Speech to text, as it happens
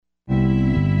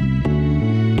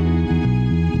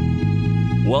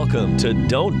Welcome to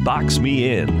Don't Box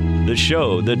Me In, the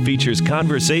show that features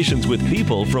conversations with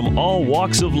people from all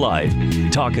walks of life,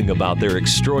 talking about their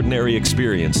extraordinary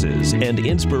experiences and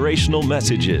inspirational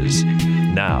messages.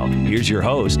 Now, here's your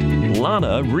host,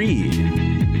 Lana Reed.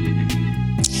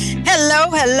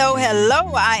 Hello, hello,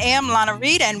 hello. I am Lana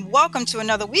Reed, and welcome to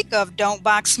another week of Don't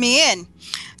Box Me In.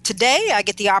 Today, I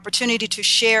get the opportunity to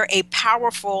share a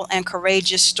powerful and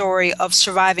courageous story of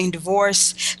surviving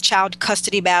divorce, child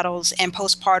custody battles, and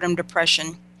postpartum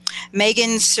depression.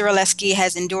 Megan Siraleski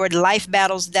has endured life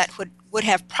battles that would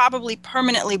have probably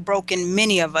permanently broken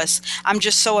many of us. I'm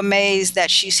just so amazed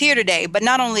that she's here today, but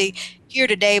not only here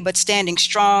today, but standing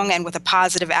strong and with a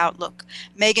positive outlook.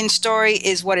 Megan's story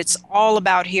is what it's all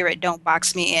about here at Don't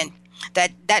Box Me In.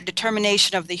 That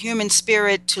determination of the human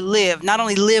spirit to live, not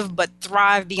only live, but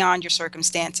thrive beyond your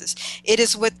circumstances. It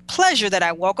is with pleasure that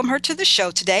I welcome her to the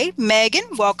show today.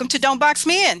 Megan, welcome to Don't Box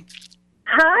Me In.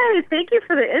 Hi, thank you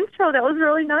for the intro. That was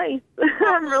really nice.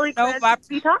 I'm really glad to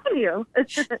be talking to you.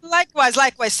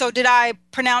 Likewise. So did I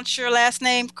pronounce your last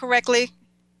name correctly?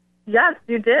 Yes,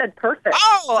 you did. Perfect.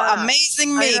 Oh,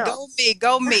 amazing me.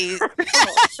 Go me.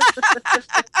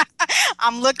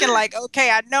 I'm looking like,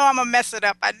 okay, I know I'm going to mess it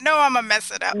up. No,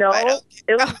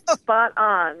 it was spot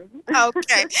on.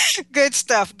 Okay, good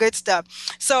stuff.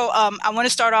 So I want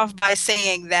to start off by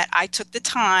saying that I took the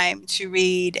time to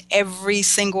read every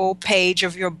single page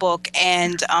of your book.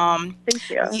 And thank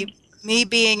you. Me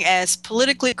being as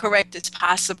politically correct as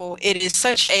possible, it is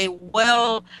such a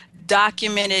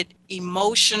well-documented,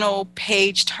 emotional,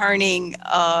 page-turning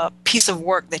piece of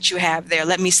work that you have there.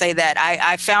 Let me say that.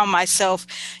 I found myself,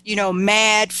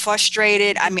 mad,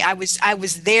 frustrated. I mean, I was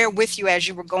there with you as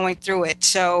you were going through it.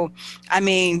 So, I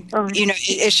mean,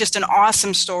 it's just an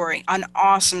awesome story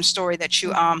that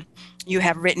you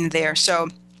have written there. So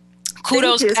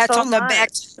kudos, pats on the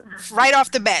back, right off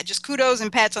the bat. Just kudos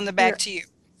and pats on the back to you.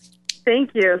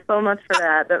 Thank you so much for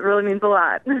that. That really means a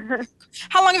lot.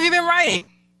 How long have you been writing?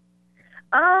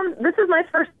 This is my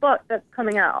first book that's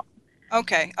coming out.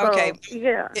 Okay.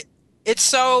 Yeah. It's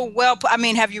so well put. I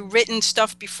mean, have you written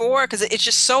stuff before? Because it's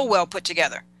just so well put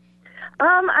together.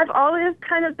 I've always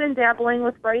kind of been dabbling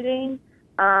with writing,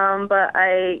 but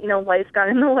life got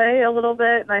in the way a little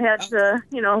bit, and I had to,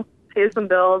 pay some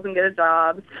bills and get a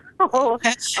job. So,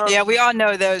 yeah, we all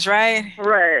know those, right?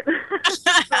 Right.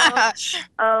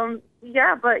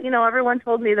 But everyone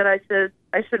told me that I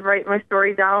should write my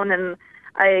story down, and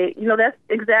that's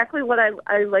exactly what I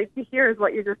like to hear is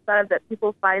what you just said, that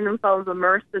people find themselves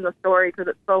immersed in the story because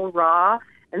it's so raw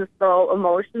and so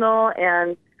emotional.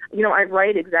 And, I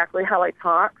write exactly how I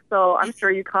talk. So I'm sure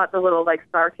you caught the little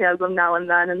sarcasm now and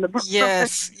then in the book.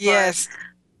 Yes.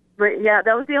 But yeah,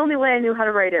 that was the only way I knew how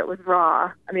to write it, was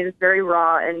raw. I mean, it's very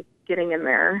raw and getting in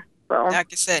there. So,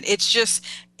 like I said, it's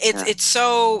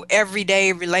so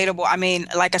everyday relatable. I mean,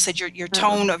 like I said, your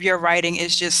tone of your writing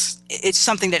is it's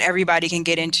something that everybody can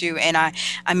get into. And I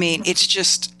mean, it's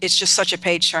just such a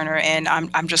page turner. And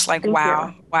I'm just like,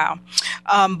 wow.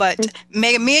 But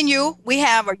Megan, me and you,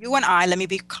 you and I, let me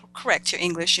be correct your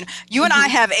English. You and I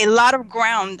have a lot of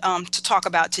ground to talk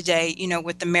about today,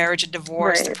 with the marriage and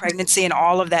divorce, the pregnancy and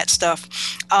all of that stuff.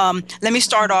 Let me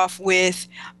start off with,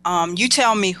 you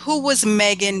tell me, who was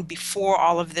Megan before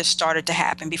all of this started to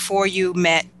happen, before you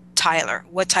met Tyler?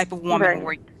 What type of woman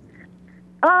were you?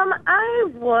 I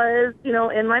was,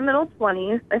 in my middle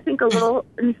 20s, I think a little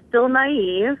still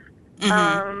naive.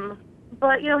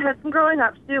 But, had some growing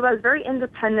up to do. I was very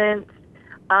independent.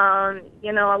 I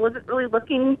wasn't really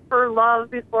looking for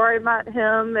love before I met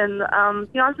him. And, I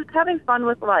was just having fun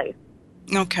with life.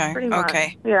 Okay. Pretty much.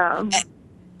 Okay. Yeah.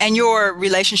 And your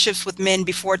relationships with men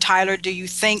before Tyler, do you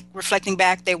think, reflecting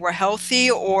back, they were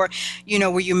healthy, or,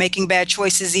 were you making bad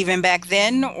choices even back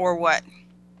then, or what?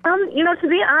 To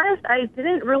be honest, I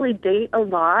didn't really date a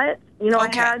lot.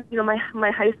 I had, my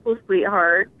high school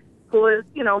sweetheart, who was,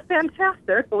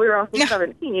 fantastic, but we were also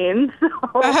 17. So,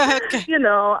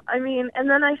 I mean, and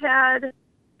then I had,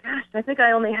 I think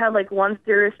I only had one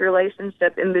serious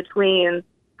relationship in between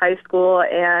high school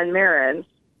and marriage.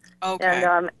 Okay.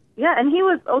 And, and he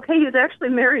was okay. He was actually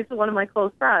married to one of my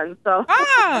close friends. So,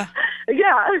 yeah. So,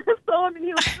 I mean,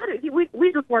 he was good.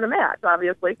 We just weren't a match,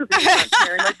 obviously, because he was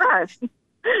marrying my friend.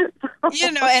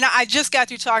 And I just got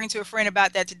through talking to a friend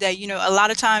about that today. A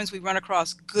lot of times we run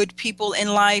across good people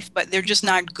in life, but they're just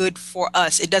not good for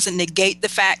us. It doesn't negate the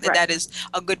fact that that is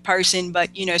a good person, but,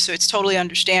 so it's totally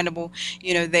understandable,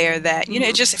 there that,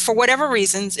 it just, for whatever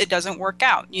reasons, it doesn't work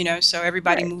out, so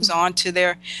everybody moves on to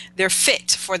their fit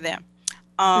for them.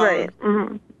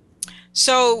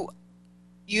 So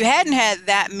you hadn't had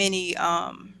that many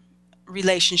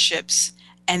relationships,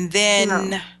 and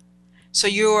then So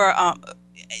you're,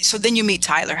 so then you meet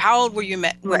Tyler. How old were you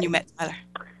when you Right. met Tyler?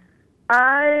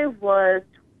 I was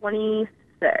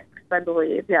 26, I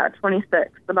believe. Yeah,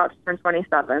 26, about to turn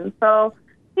 27. So,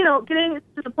 getting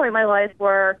to the point in my life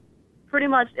where pretty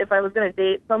much if I was going to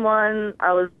date someone,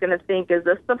 I was going to think, is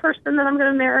this the person that I'm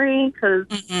going to marry? Because,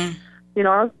 Hmm.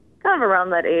 I was kind of around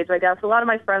that age, I guess. A lot of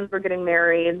my friends were getting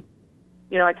married.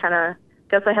 I kind of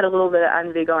guess I had a little bit of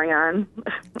envy going on.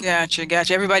 Gotcha,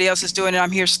 gotcha. Everybody else is doing it.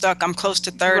 I'm here stuck. I'm close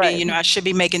to 30. Right, I should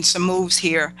be making some moves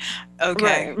here.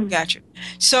 Okay, right. gotcha.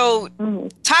 So Mm-hmm.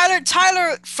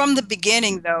 Tyler, from the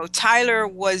beginning though, Tyler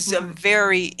was a Mm-hmm.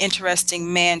 very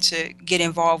interesting man to get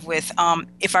involved with.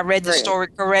 If I read the Right. story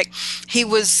correct, he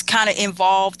was kind of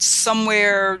involved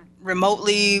somewhere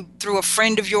remotely through a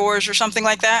friend of yours or something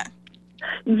like that.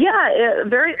 Yeah,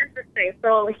 very interesting.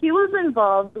 So he was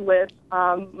involved with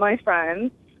my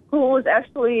friend, who was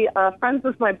actually friends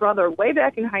with my brother way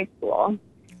back in high school,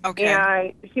 Okay.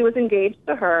 and he was engaged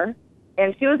to her,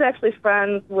 and she was actually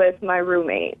friends with my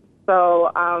roommate.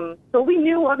 So we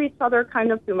knew of each other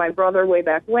kind of through my brother way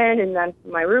back when, and then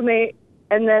through my roommate,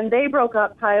 and then they broke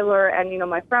up, Tyler, and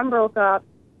my friend broke up,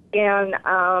 and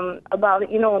about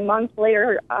a month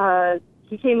later,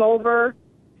 he came over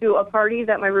to a party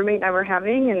that my roommate and I were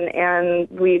having, and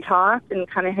we talked and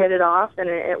kind of hit it off, and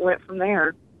it went from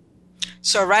there.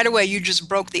 So right away you just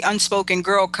broke the unspoken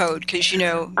girl code because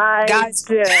I guys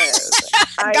did.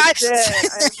 I guys did.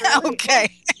 I really, okay.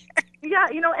 yeah,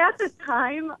 at the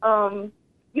time,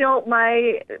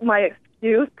 my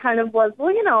excuse kind of was,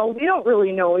 well, we don't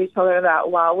really know each other that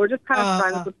well. We're just kind of Uh,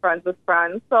 friends with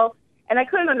friends. So, and I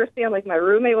couldn't understand, like, my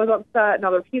roommate was upset and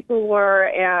other people were,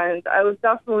 and I was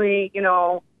definitely,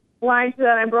 blind to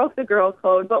that. I broke the girl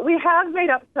code, but we have made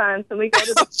up since, and we go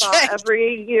to the spa okay.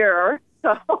 every year.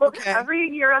 So Okay. every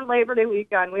year on Labor Day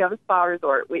weekend, we have a spa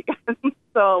resort weekend.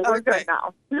 So we're Okay. good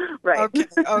now. Right. Okay.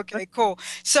 Okay. Cool.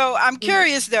 So I'm Mhm.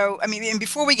 curious though. I mean, and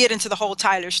before we get into the whole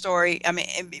Tyler story, I mean,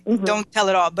 Mhm. don't tell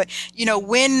it all, but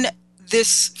when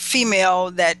this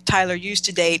female that Tyler used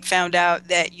to date found out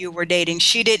that you were dating,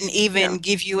 she didn't Yeah. even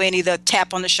give you any of the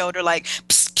tap on the shoulder, like,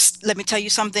 psst, psst, let me tell you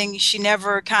something. She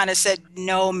never kind of said,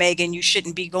 no, Megan, you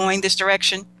shouldn't be going this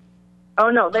direction. Oh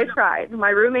no, they tried. My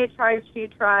roommate tried, she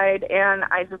tried, and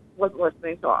I just wasn't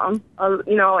listening to them.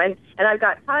 And I've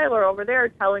got Tyler over there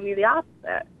telling me the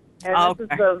opposite. And this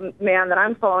is Okay. the man that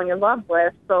I'm falling in love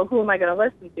with. So who am I going to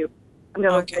listen to? I'm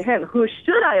going to listen Okay. to him. Who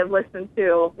should I have listened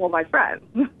to? Well, my friend.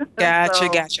 Gotcha, So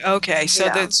gotcha. Okay, so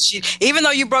yeah, that she, even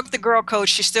though you broke the girl code,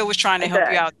 she still was trying to I help you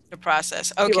did. out through the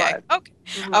process. He Okay, was. okay,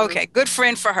 Hmm. okay. Good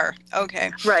friend for her.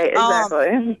 Okay. Right. Um,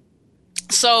 Exactly.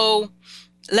 so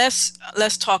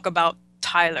let's talk about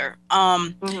Tyler. Hmm.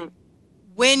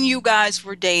 When you guys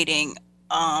were dating,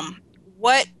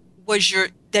 what was your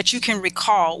that you can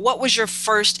recall? What was your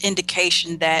first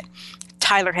indication that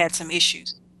Tyler had some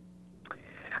issues?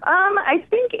 I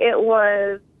think it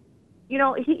was.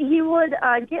 He would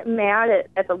get mad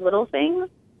at the little things,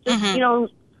 just, Mm-hmm.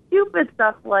 stupid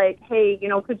stuff like, hey,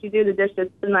 could you do the dishes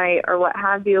tonight or what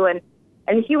have you? And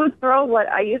he would throw what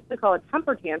I used to call a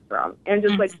temper tantrum and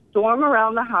just like Mm-hmm. storm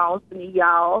around the house and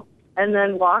yell and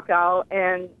then walk out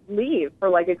and leave for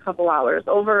like a couple hours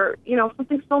over,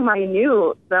 something so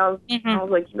minute. That I Mm-hmm. was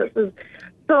like, this is,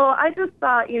 so I just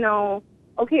thought,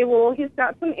 okay, well, he's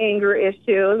got some anger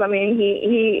issues. I mean,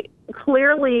 he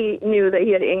clearly knew that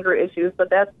he had anger issues, but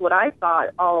that's what I thought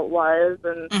all it was.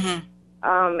 Mm-hmm.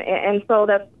 And so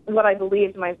that's what I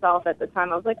believed myself at the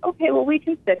time. I was like, okay, well, we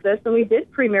can fix this. And we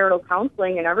did premarital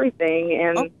counseling and everything.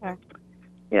 And Okay.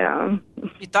 yeah,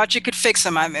 You thought you could fix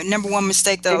him. I mean, number one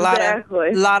mistake that a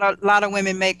exactly. lot of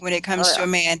women make when it Oh, comes to yeah. a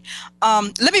man.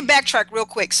 Let me backtrack real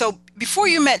quick. So before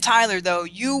you met Tyler, though,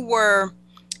 you were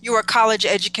a college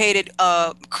educated,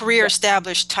 career Yeah.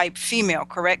 established type female,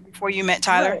 correct? Before you met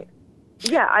Tyler. Right.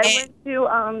 Yeah, I And, went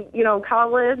to,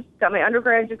 college, got my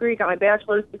undergrad degree, got my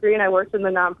bachelor's degree, and I worked in the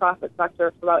nonprofit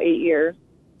sector for about 8 years.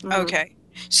 Mhm. okay.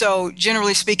 So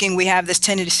generally speaking, we have this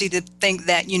tendency to think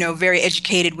that, very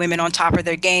educated women on top of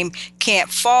their game can't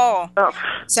fall Oh,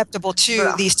 acceptable to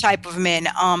no. these type of men.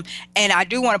 And I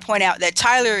do want to point out that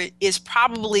Tyler is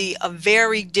probably a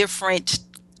very different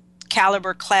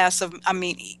caliber class of, I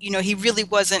mean, he really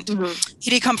wasn't, Hmm. he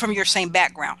didn't come from your same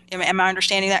background. Am I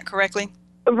understanding that correctly?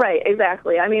 Right,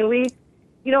 exactly. I mean,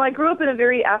 I grew up in a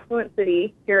very affluent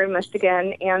city here in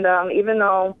Michigan, and even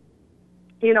though,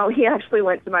 he actually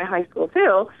went to my high school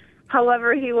too.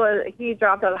 However, he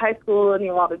dropped out of high school and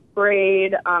he lost his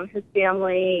grade. His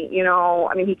family,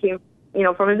 I mean, he came,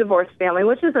 from a divorced family,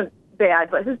 which isn't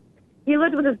bad, but he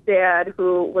lived with his dad,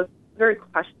 who was very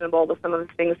questionable with some of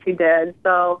the things he did.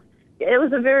 So, it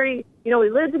was a very, we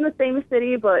lived in the same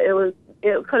city, but it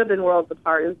could have been worlds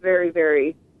apart. It was very,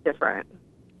 very different.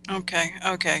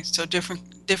 Okay. So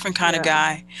different kind of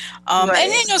guy.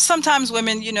 Right. And sometimes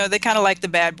women, they kind of like the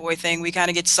bad boy thing. We kind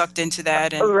of get sucked into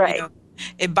that, and right.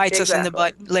 It bites us in the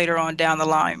butt later on down the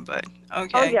line. But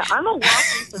okay. Oh yeah, I'm a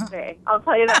walking cliche. I'll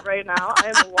tell you that right now.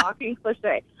 I am a walking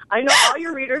cliche. I know all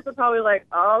your readers are probably like,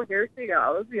 "Oh, here she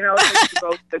goes." She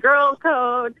broke the girl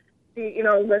code. She,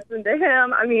 listen to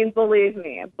him. I mean, believe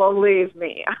me.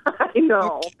 I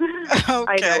know. Okay.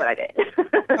 I know what I did.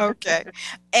 Okay.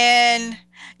 And,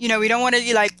 we don't want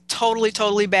to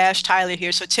totally bash Tyler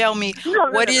here. So tell me,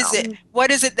 what is it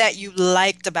that you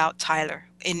liked about Tyler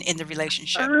in the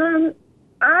relationship?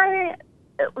 I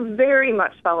very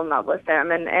much fell in love with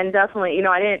him, and definitely,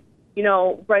 I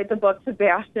didn't, write the book to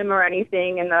bash him or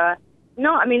anything. And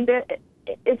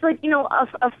it's like,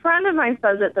 a friend of mine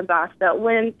says it the best, that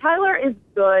when Tyler is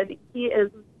good, he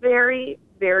is very,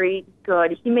 very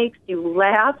good. He makes you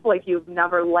laugh like you've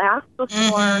never laughed before.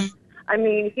 Mm-hmm. I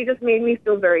mean, he just made me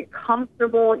feel very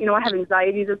comfortable. I have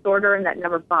anxiety disorder, and that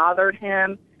never bothered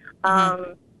him.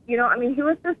 Mm-hmm. He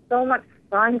was just so much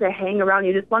fun to hang around.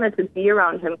 You just wanted to be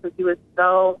around him because he was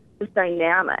so just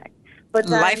dynamic. But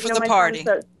then, life of the party.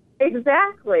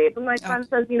 Exactly. But my friend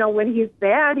says, when he's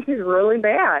bad, he's really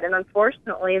bad. And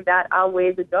unfortunately, that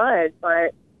outweighs the good.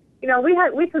 But,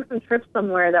 we took some trips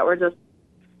somewhere that were just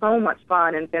so much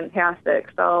fun and fantastic.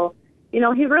 So,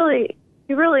 he really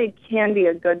can be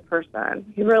a good person.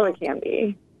 He really can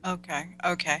be. Okay.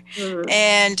 Mm-hmm.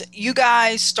 And you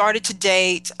guys started to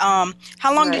date. How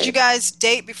long did you guys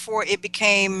date before it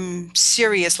became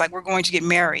serious, like we're going to get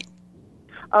married?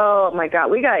 Oh my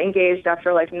God, we got engaged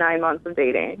after 9 months of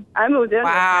dating. I moved in with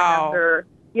him after,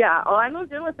 I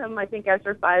moved in with him, I think,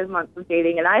 after 5 months of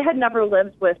dating. And I had never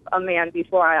lived with a man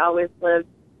before. I always lived,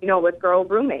 with girl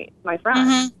roommates, my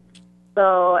friends. Mm-hmm.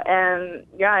 So,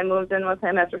 I moved in with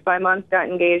him after 5 months, got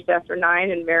engaged after 9,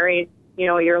 and married, a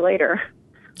year later.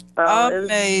 So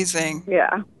amazing.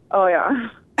 Oh, yeah.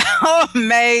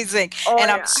 Amazing.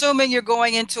 And I'm assuming you're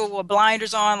going into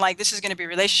blinders on, like this is going to be a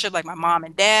relationship like my mom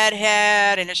and dad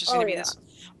had, and it's just going to be this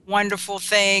wonderful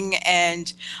thing.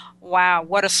 And wow,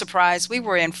 what a surprise we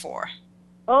were in for.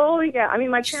 Oh, yeah. I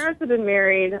mean, my parents have been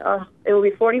married. It will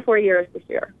be 44 years this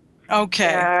year.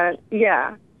 Okay.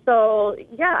 So,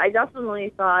 I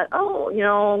definitely thought, I'm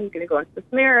going to go into this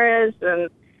marriage. And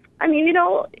I mean,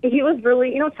 he was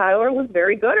really, Tyler was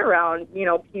very good around,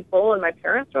 people, and my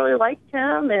parents really liked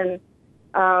him. And,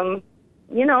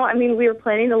 we were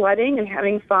planning the wedding and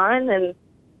having fun. And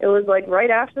it was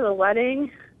right after the wedding,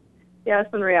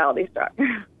 some reality struck.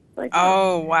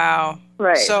 Oh, wow.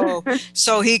 Right. So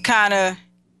he kind of,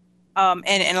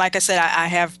 and like I said, I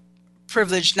have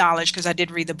privileged knowledge because I did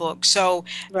read the book. So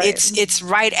it's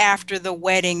right after the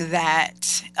wedding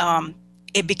that,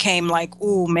 it became like,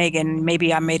 ooh, Megan,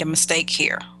 maybe I made a mistake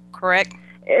here, correct?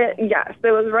 Yes,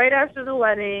 it was right after the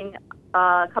wedding.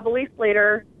 A couple weeks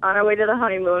later, on our way to the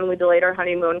honeymoon, we delayed our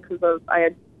honeymoon because I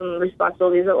had some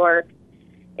responsibilities at work.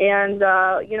 And,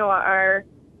 our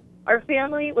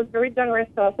family was very generous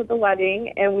to us at the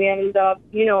wedding, and we ended up,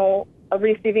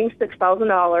 receiving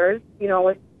 $6,000,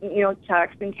 with,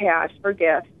 checks and cash for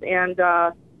gifts. And,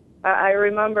 I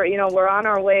remember, we're on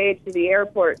our way to the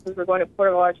airport because we're going to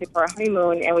Puerto Vallarta for our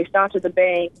honeymoon, and we stopped at the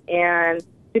bank and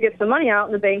to get some money out,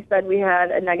 and the bank said we had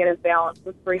a negative balance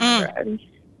of $300.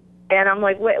 And I'm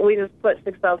like, wait, we just put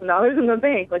 $6,000 in the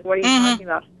bank. Like, what are you talking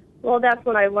about? Well, that's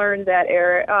when I learned that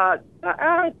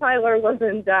Tyler was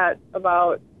in debt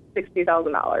about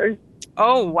 $60,000.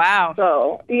 Oh, wow.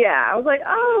 So, I was like,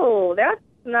 oh, that's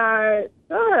not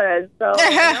good. So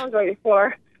I was ready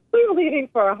we were leaving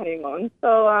for our honeymoon.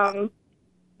 So,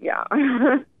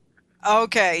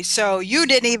 Okay, so you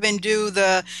didn't even do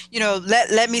the,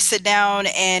 let me sit down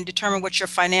and determine what your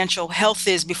financial health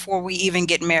is before we even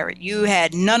get married. You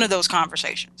had none of those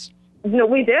conversations. No,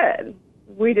 we did.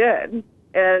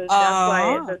 And that's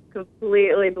why it just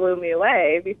completely blew me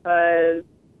away, because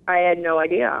I had no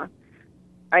idea.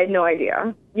 We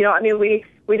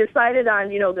decided on,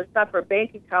 the separate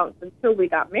bank accounts until we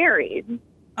got married.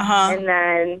 And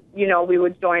then, we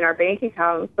would join our bank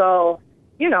account. So,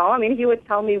 he would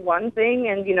tell me one thing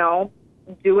and,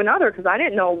 do another, because I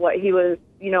didn't know what he was,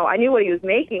 I knew what he was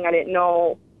making. I didn't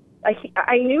know,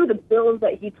 I knew the bills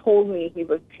that he told me he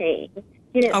was paying.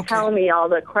 He didn't tell me all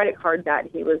the credit card debt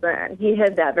he was in. He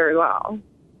hid that very well.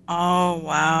 Oh,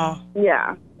 wow.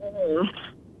 Yeah.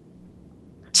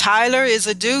 Tyler is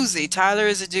a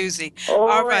doozy. Oh,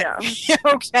 all right. Yeah.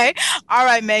 Okay. All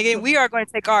right, Megan, we are going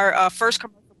to take our first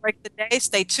commercial break of the day.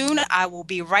 Stay tuned. I will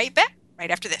be right back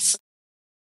right after this.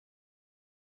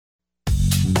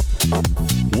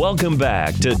 Welcome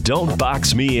back to Don't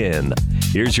Box Me In.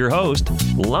 Here's your host,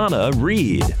 Lana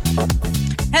Reed.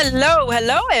 Hello,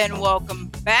 and welcome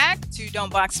back to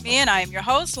Don't Box Me In. I am your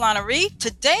host, Lana Reed.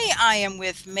 Today I am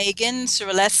with Megan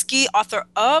Surileski, author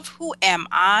of Who Am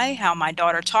I? How My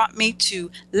Daughter Taught Me to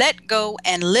Let Go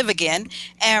and Live Again.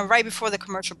 And right before the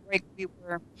commercial break, we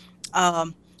were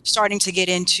starting to get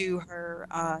into her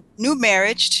new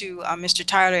marriage to Mr.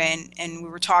 Tyler, and we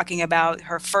were talking about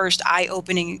her first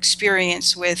eye-opening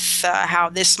experience with how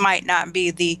this might not be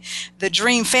the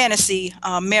dream fantasy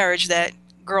marriage that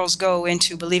girls go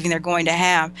into believing they're going to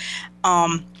have.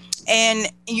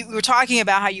 And you were talking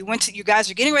about how you guys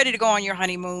are getting ready to go on your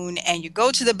honeymoon, and you go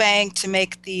to the bank to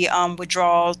make the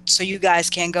withdrawal so you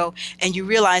guys can go, and you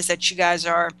realize that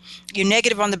you're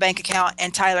negative on the bank account,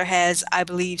 and Tyler has, I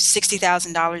believe,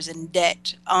 $60,000 in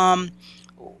debt.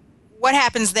 What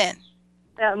happens then?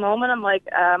 At the moment, I'm like,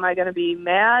 am I going to be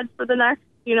mad for the next,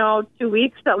 2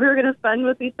 weeks that we were going to spend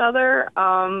with each other?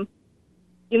 I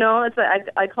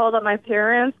called up my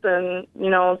parents, and,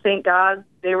 thank God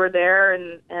they were there,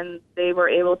 and they were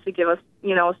able to give us,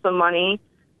 some money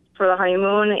for the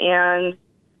honeymoon. And,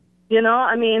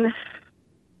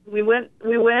 we went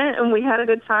and we had a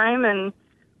good time. And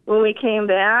when we came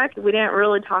back, we didn't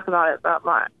really talk about it that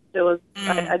much. It was,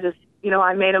 I just,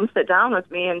 I made them sit down with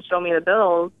me and show me the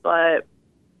bills. But,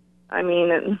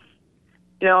 it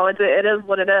is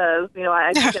what it is.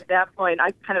 I think at that point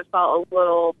I kind of felt a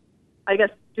little, I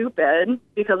guess, stupid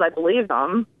because I believed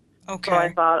them. Okay. So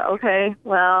I thought, okay,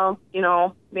 well,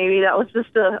 maybe that was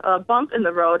just a bump in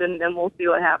the road, and then we'll see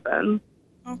what happens.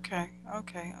 Okay.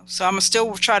 So I'm gonna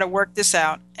still try to work this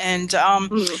out. And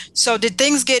so did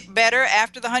things get better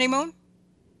after the honeymoon?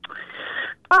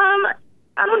 I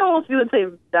don't know if you would say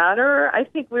better. I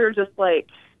think we were just like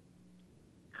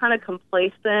kind of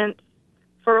complacent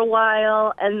for a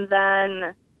while, and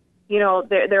then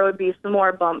there would be some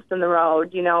more bumps in the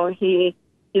road.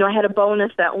 I had a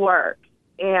bonus at work,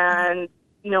 and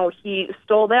he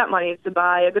stole that money to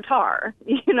buy a guitar.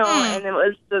 And it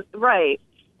was just right.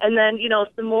 And then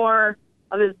some more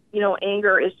of his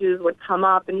anger issues would come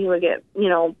up, and he would get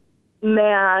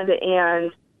mad,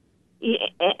 and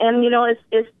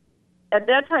it's at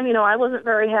that time I wasn't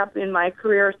very happy in my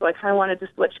career, so I kind of wanted to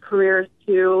switch careers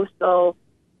too. So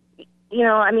it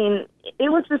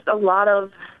was just a lot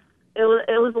of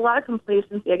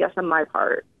complacency, I guess, on my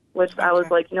part, which I was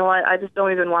like, I just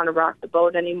don't even want to rock the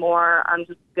boat anymore. I'm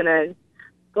just going to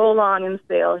go along and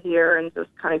sail here and just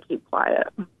kind of keep quiet.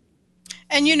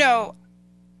 And,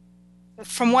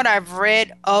 from what I've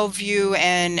read of you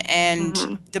and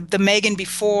the Megan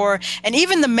before, and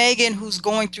even the Megan who's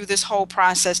going through this whole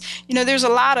process, there's a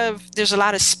lot of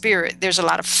spirit, there's a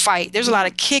lot of fight, there's a lot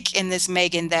of kick in this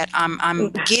Megan that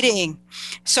I'm getting.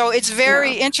 So it's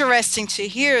very interesting to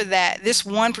hear that this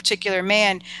one particular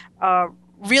man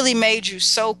really made you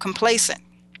so complacent.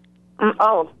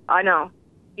 Oh, I know.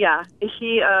 Yeah,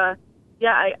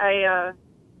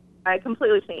 I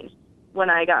completely changed when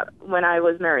I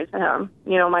was married to him.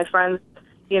 My friends,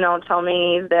 tell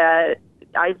me that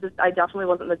I definitely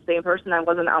wasn't the same person. I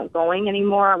wasn't outgoing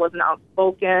anymore. I wasn't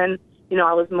outspoken.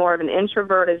 I was more of an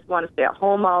introvert. I just wanted to stay at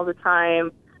home all the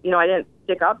time. I didn't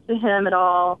stick up to him at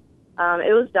all.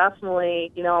 It was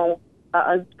definitely,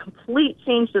 a complete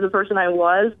change to the person I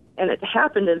was, and it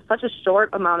happened in such a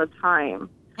short amount of time.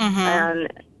 And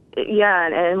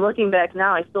and looking back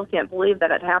now, I still can't believe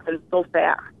that it happened so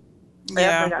fast. After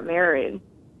I got married.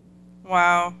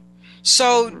 Wow.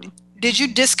 So did you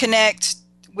disconnect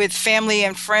with family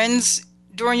and friends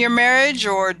during your marriage,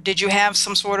 or did you have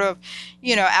some sort of,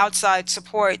 outside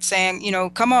support saying,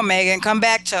 come on, Megan, come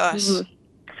back to us?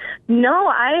 No,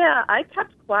 I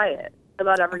kept quiet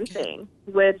about everything,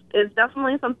 which is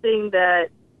definitely something that,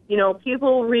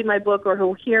 people read my book or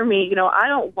who hear me, I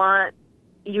don't want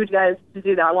you guys to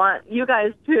do that. I want you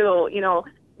guys to,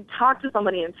 talk to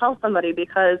somebody and tell somebody,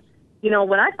 because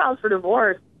when I filed for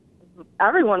divorce,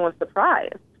 everyone was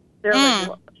surprised. They're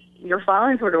like, you're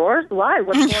filing for divorce? Why?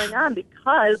 What's going on?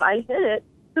 Because I hid it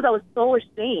because I was so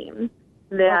ashamed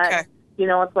that,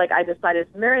 it's like I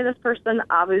decided to marry this person.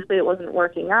 Obviously, it wasn't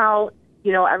working out.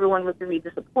 Everyone was going to be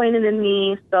disappointed in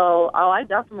me. So, I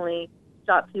definitely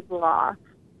shut people off.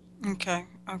 Okay.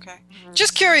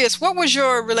 Just curious, what was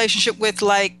your relationship with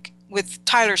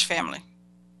Tyler's family?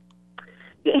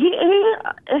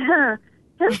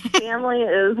 His family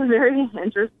is very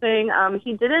interesting.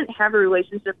 He didn't have a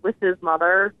relationship with his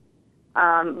mother,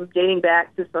 dating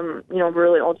back to some,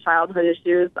 really old childhood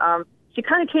issues. She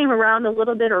kind of came around a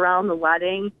little bit around the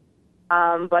wedding,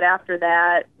 but after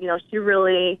that, she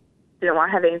really didn't want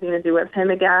to have anything to do with him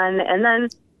again. And then,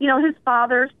 his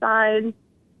father's side,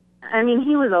 I mean,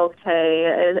 he was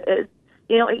okay.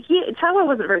 Tyler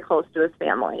wasn't very close to his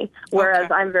family, whereas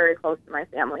I'm very close to my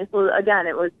family. So again,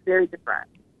 it was very different.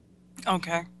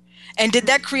 Okay. And did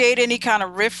that create any kind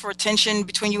of rift or tension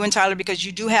between you and Tyler, because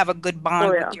you do have a good bond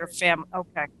with your family?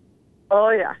 Okay. Oh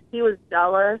yeah, he was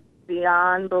jealous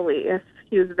beyond belief.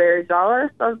 He was very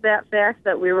jealous of that fact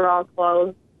that we were all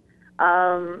close.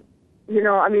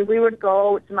 We would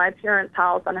go to my parents'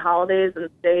 house on holidays and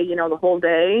stay, the whole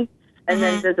day, and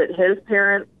then visit his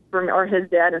parents or his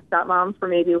dad and stepmom for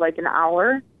maybe like an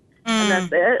hour, and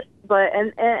that's it. But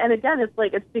and again, it's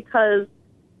because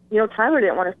Tyler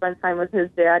didn't want to spend time with his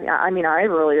dad. I mean, I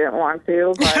really didn't want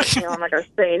to, but I'm not gonna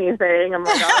say anything. I'm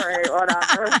like, all right,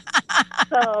 whatever.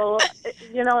 So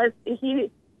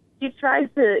he tried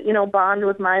to bond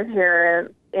with my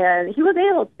parents, and he was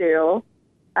able to.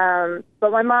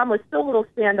 But my mom was still a little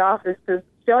standoffish because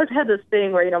she always had this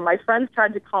thing where, my friends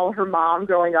tried to call her mom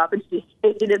growing up, and she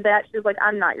hated that. She was like,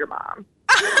 I'm not your mom.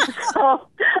 So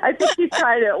I think she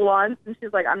tried it once, and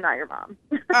she's like, I'm not your mom.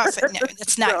 Oh, so no,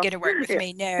 that's not going to work with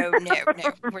me. No.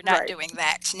 We're not doing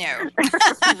that. No.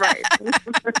 Right.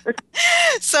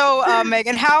 So,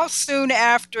 Megan, how soon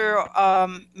after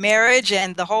marriage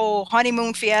and the whole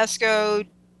honeymoon fiasco,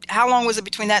 how long was it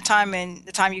between that time and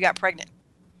the time you got pregnant?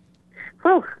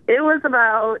 Oh, it was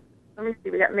about, let me see,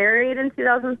 we got married in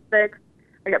 2006.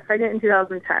 I got pregnant in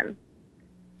 2010.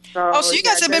 So you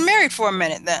guys have been married for a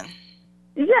minute then?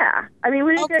 Yeah. I mean,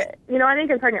 we didn't get, I didn't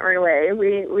get pregnant right away.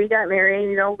 We got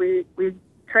married, we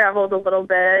traveled a little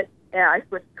bit, and I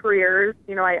switched careers.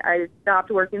 I stopped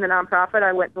working the nonprofit.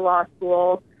 I went to law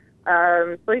school.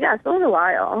 So it was a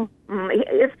while.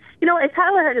 If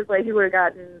Tyler had his way, we would have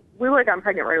gotten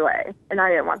pregnant right away, and I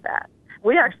didn't want that.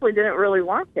 We actually didn't really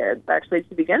want kids,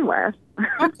 to begin with.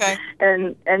 Okay.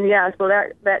 and so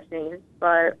that changed.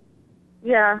 But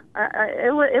yeah,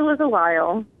 it was a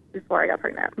while before I got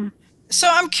pregnant. So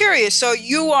I'm curious. So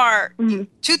you are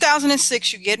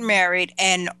 2006, you get married,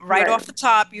 and right off the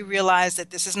top, you realize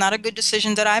that this is not a good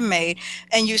decision that I made,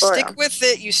 and you stick with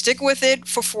it. You stick with it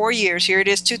for 4 years. Here it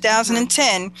is,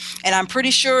 2010, and I'm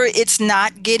pretty sure it's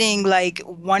not getting like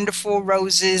wonderful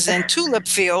roses and tulip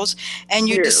fields. And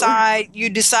you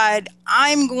decide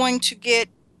I'm going to get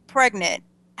pregnant.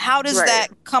 How does that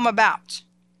come about?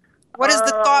 What is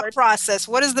the thought process?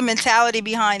 What is the mentality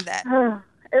behind that?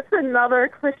 It's another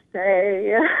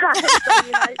cliche.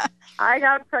 I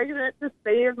got pregnant to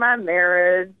save my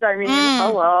marriage. I mean,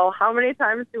 hello. How many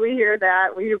times do we hear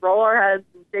that? We roll our heads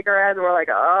and shake our heads and we're like,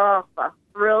 oh,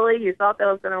 really? You thought that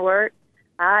was going to work?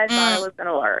 I thought it was going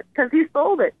to work. Because he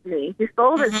sold it to me. He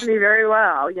sold it to me very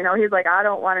well. He's like, I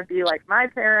don't want to be like my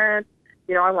parents.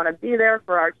 I want to be there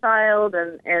for our child.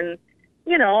 And I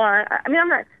mean, I'm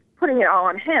not putting it all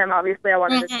on him. Obviously, I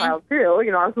wanted a child too.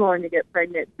 I was willing to get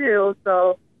pregnant too.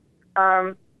 So,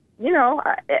 I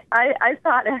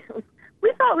thought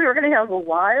we thought we were going to have a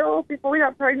while before we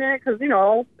got pregnant because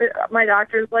my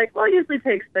doctor's like, well, it usually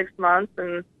takes 6 months,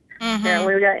 and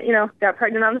we got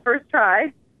pregnant on the first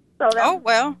try. So that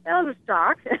was a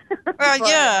shock. But,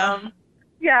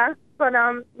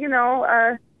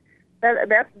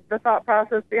 that's the thought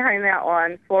process behind that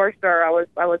one for sure. I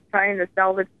was trying to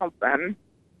salvage something.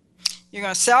 You're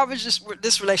going to salvage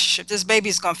this relationship. This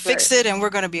baby's going to fix it, and we're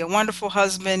going to be a wonderful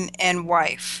husband and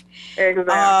wife.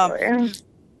 Exactly.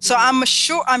 So I'm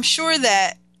sure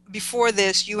that before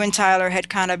this, you and Tyler had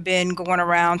kind of been going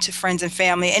around to friends and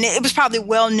family, and it was probably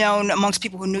well known amongst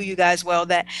people who knew you guys well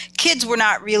that kids were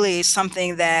not really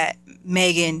something that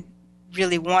Megan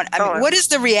really want. I mean, what is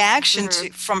the reaction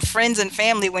from friends and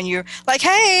family when you're like,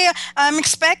 "Hey, I'm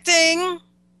expecting"?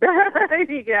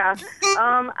 Yeah.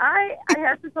 I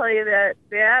have to tell you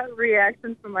that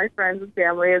reaction from my friends and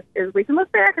family is we can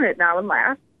look back on it now and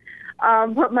laugh.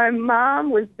 But my mom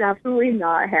was definitely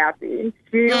not happy.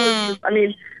 She was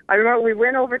I remember we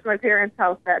went over to my parents'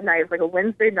 house that night. It was like a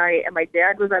Wednesday night, and my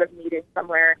dad was at a meeting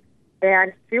somewhere,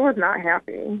 and she was not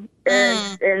happy.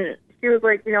 And she was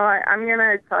like, I'm going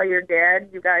to tell your dad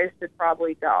you guys should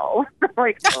probably go.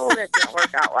 Like, that didn't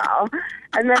work out well.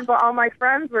 And then but all my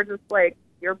friends were just like,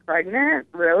 you're pregnant?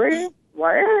 Really?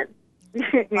 What?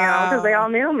 Because they all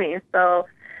knew me. So,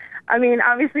 I mean,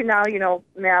 obviously now,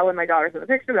 now when my daughter's in the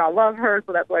picture, we all love her,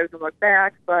 so that's why we can look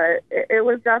back. But it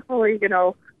was definitely,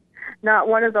 not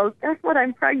one of those, guess what,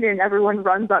 I'm pregnant, everyone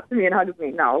runs up to me and hugs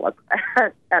me. No,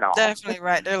 at all. Definitely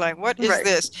right. They're like, what is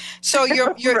this? So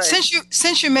you're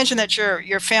since you mentioned that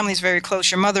your family's very close,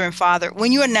 your mother and father,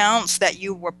 when you announced that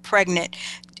you were pregnant,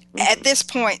 at this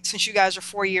point, since you guys are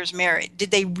 4 years married,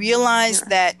 did they realize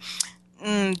that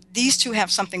these two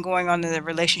have something going on in their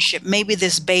relationship. Maybe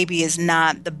this baby is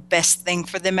not the best thing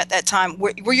for them at that time.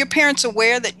 Were your parents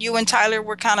aware that you and Tyler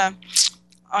were kind of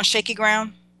on shaky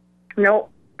ground?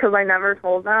 Nope, because I never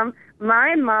told them.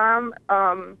 My mom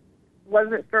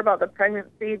wasn't sure about the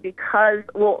pregnancy because,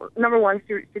 well, number one,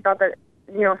 she thought that,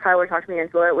 Tyler talked me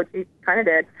into it, which he kind of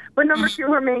did. But number two,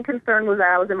 her main concern was that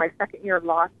I was in my second year of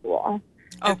law school.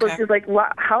 And so she's like,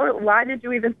 why did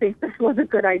you even think this was a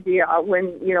good idea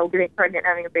when, getting pregnant and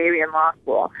having a baby in law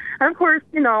school? And of course,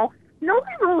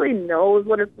 nobody really knows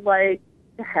what it's like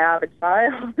to have a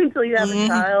child until you have a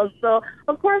child. So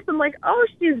of course I'm like, oh,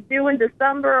 she's due in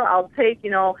December. I'll take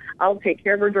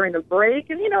care of her during the break,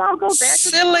 and I'll go back.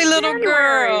 Silly little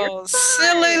girl.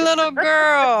 Silly little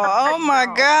girl. Oh my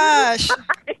gosh.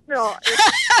 I know.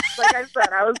 Like I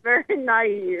said, I was very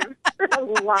naive. A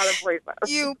lot of places.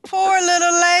 You poor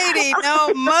little lady.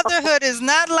 No, motherhood is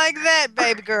not like that,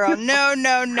 baby girl. No.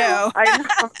 I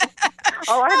know.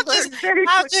 Oh, I'll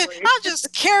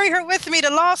just carry her with me to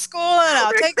law school, and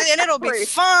I'll take it, and it'll be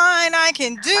fine. I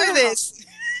can do this.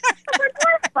 I'm like,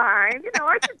 we're fine.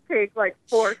 I could take like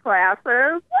 4 classes.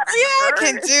 Whatever. Yeah, I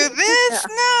can do this.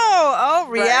 No. Oh,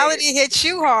 reality hits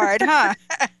you hard, huh?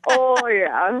 Oh,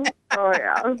 yeah.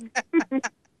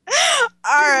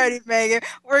 All righty, Megan.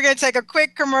 We're going to take a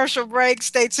quick commercial break.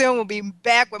 Stay tuned. We'll be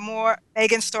back with more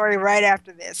Megan's story right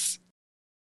after this.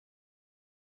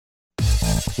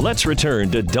 Let's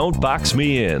return to Don't Box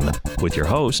Me In with your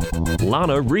host,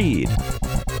 Lana Reed.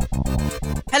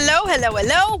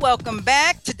 Hello. Welcome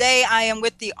back. Today I am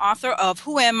with the author of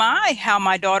Who Am I? How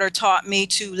My Daughter Taught Me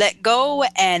to Let Go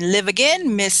and Live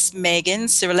Again, Miss Megan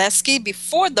Sirleski.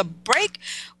 Before the break,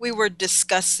 we were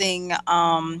discussing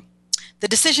the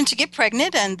decision to get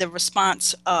pregnant and the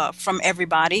response from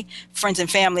everybody, friends and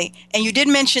family. And you did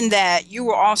mention that you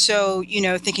were also,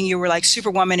 thinking you were like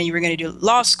Superwoman and you were going to do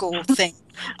law school thing.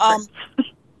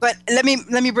 But let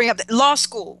me bring up the law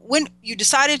school. When you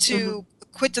decided to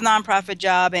quit the nonprofit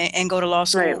job and go to law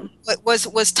school, right,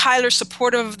 was Tyler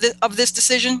supportive of this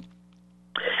decision?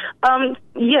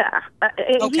 Yeah,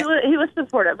 he was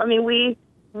supportive. I mean,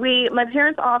 my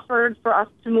parents offered for us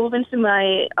to move into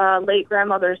my late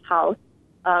grandmother's house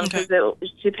because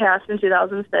she passed in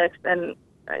 2006, and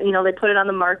they put it on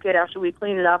the market after we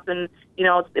cleaned it up, and it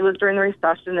was during the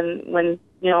recession, and when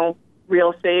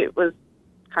real estate was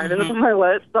kind of in my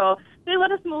list, so they let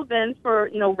us move in for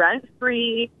rent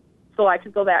free, so I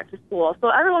could go back to school. So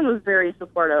everyone was very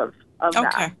supportive of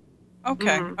that.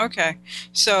 Okay.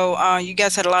 So you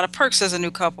guys had a lot of perks as a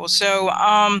new couple. So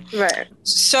right.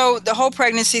 So the whole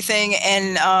pregnancy thing,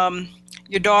 and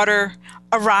your daughter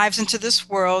arrives into this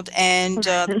world, and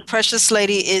the precious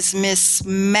lady is Miss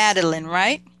Madeline,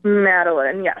 right?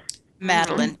 Madeline, yes.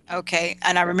 Madeline. Okay.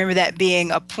 And I remember that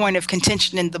being a point of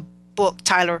contention in the book.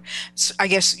 Tyler, I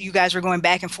guess you guys were going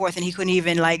back and forth, and he couldn't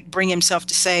even bring himself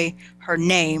to say her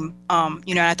name.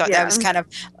 And I thought that was kind of,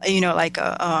 like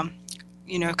a,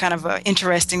 kind of an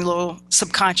interesting little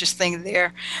subconscious thing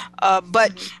there.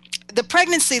 But the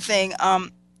pregnancy thing,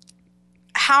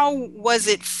 how was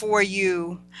it for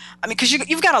you? I mean, because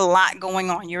you've got a lot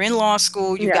going on. You're in law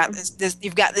school. You've got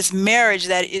you've got this marriage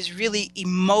that is really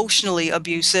emotionally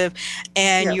abusive,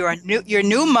 and you're a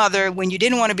new mother when you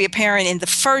didn't want to be a parent in the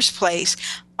first place.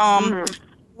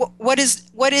 What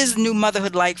is new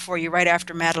motherhood like for you right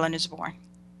after Madeline is born?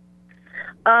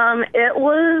 It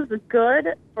was good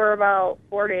for about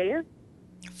 4 days.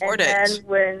 4 days.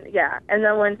 And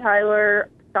then when Tyler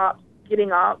stopped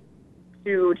getting up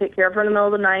to take care of her in the middle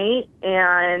of the night,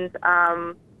 and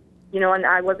and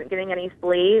I wasn't getting any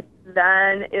sleep,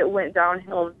 then it went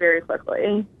downhill very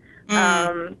quickly.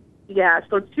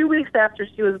 So 2 weeks after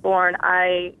she was born,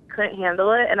 I couldn't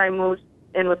handle it, and I moved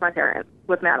in with my parents,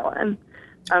 with Madeline,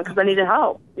 because I needed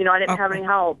help. I didn't have any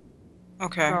help.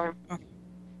 Okay.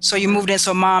 So you moved in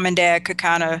so mom and dad could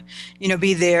kind of,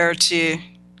 be there to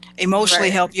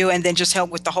emotionally help you, and then just help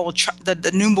with the whole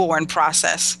the newborn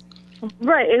process.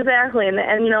 Right, exactly. And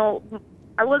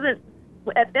I wasn't,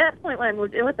 at that point when I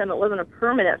moved in with them, it wasn't a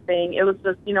permanent thing. It was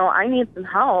just, I need some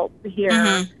help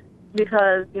here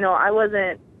because, I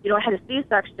wasn't, I had a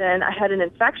C-section. I had an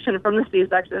infection from the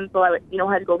C-section, so I,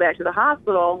 had to go back to the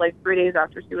hospital 3 days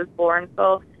after she was born.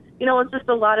 So, it's just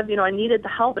a lot of, I needed the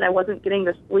help, and I wasn't getting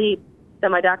the sleep that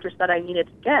my doctor said I needed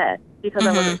to get because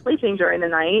I wasn't sleeping during the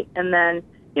night. And then,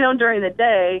 during the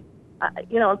day,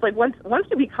 it's like once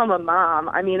you become a mom,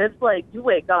 I mean, it's like you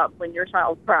wake up when your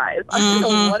child cries. I don't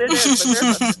know what it is, but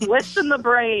there's a switch in the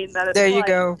brain that it's there you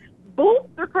go. Boop,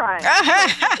 they're crying.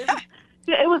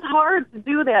 It was hard to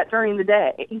do that during the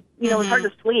day. It was hard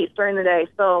to sleep during the day.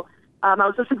 So I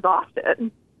was just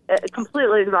exhausted,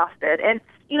 completely exhausted. And,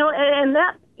 and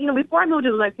that, before I moved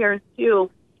in with my parents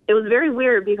too, it was very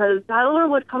weird because Tyler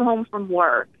would come home from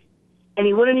work and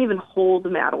he wouldn't even hold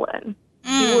Madeline.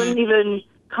 He wouldn't even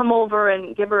come over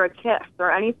and give her a kiss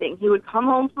or anything. He would come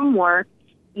home from work,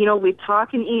 we'd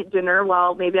talk and eat dinner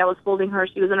while maybe I was holding her,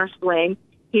 she was in her sling.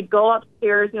 He'd go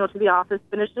upstairs, to the office,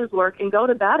 finish his work, and go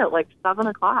to bed at like 7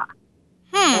 o'clock.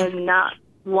 And not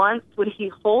once would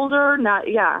he hold her.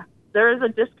 There is a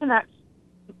disconnect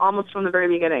almost from the very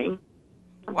beginning.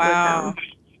 Wow.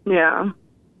 Yeah.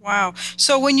 Wow.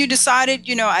 So when you decided,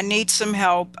 I need some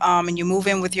help, and you move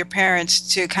in with your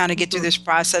parents to kind of get through this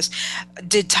process,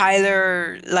 did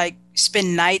Tyler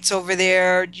spend nights over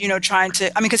there, trying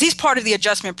to, because he's part of the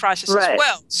adjustment process as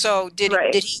well. So did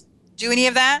he do any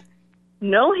of that?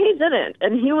 No, he didn't.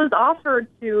 And he was offered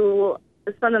to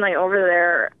spend the night over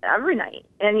there every night.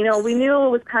 And, we knew it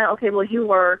was kind of, okay, well, he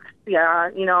works,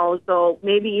 so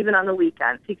maybe even on the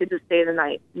weekends he could just stay the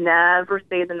night. Never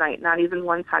stay the night, not even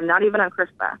one time, not even on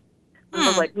Christmas. I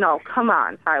was like, no, come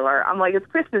on, Tyler. I'm like, it's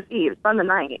Christmas Eve, spend the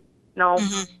night. No,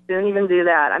 didn't even do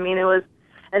that. It was,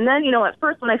 and then, at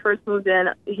first when I first moved in,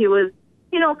 he was,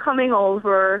 coming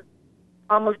over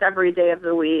almost every day of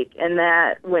the week, and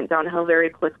that went downhill very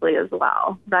quickly as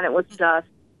well. Then it was just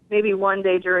maybe one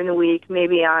day during the week,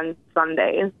 maybe on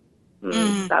Sundays.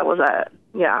 That was it.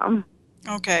 Yeah.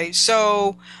 Okay.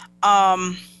 So,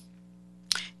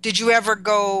 did you ever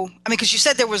go, because you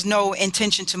said there was no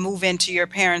intention to move into your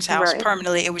parents' house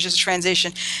permanently. It was just a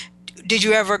transition. Did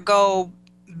you ever go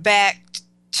back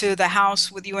to the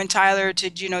house with you and Tyler to,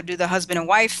 do the husband and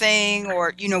wife thing?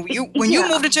 Or, when you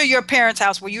moved into your parents'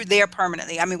 house, were you there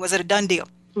permanently? Was it a done deal?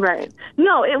 Right.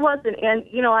 No, it wasn't. And,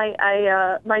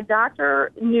 my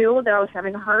doctor knew that I was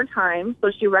having a hard time, so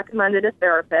she recommended a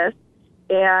therapist.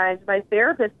 And my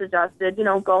therapist suggested,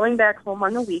 going back home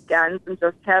on the weekends and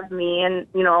just have me and,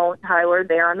 Tyler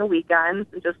there on the weekends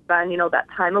and just spend, that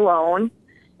time alone.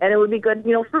 And it would be good,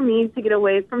 for me to get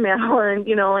away from Madeline,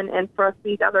 and for us to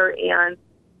be together. And,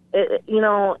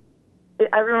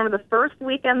 I remember the first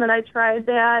weekend that I tried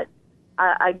that,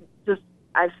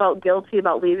 I felt guilty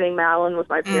about leaving Madeline with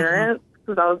my parents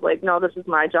because I was like, no, this is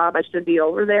my job. I should be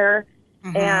over there.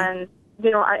 And,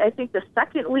 I think the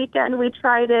second weekend we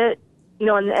tried it,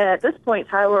 and at this point,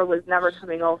 Tyler was never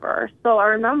coming over. So I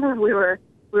remember we were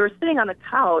sitting on the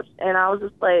couch, and I was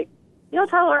just like,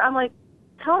 Tyler, I'm like,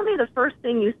 tell me the first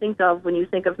thing you think of when you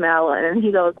think of Madeline. And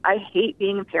he goes, I hate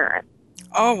being a parent.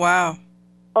 Oh, wow.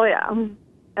 Oh, yeah. And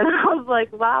I was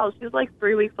like, wow, she's like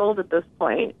 3 weeks old at this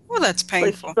point. Well, that's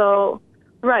painful.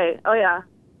 Right. Oh, yeah.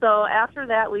 So after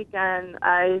that weekend,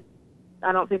 I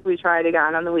don't think we tried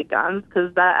again on the weekends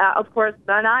because that, of course,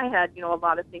 then I had, a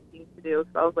lot of thinking to do.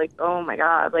 So I was like, oh my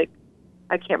God,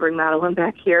 I can't bring Madeline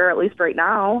back here, at least right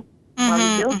now.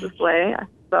 Mommy feels this way.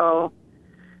 So,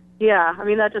 yeah,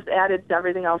 that just added to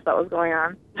everything else that was going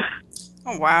on.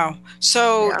 Oh, wow.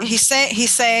 So he's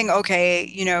saying,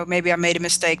 okay, maybe I made a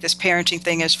mistake. This parenting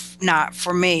thing is not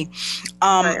for me.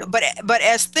 But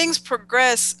as things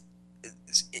progress,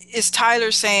 is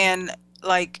Tyler saying,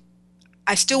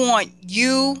 I still want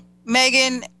you,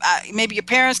 Megan? Maybe your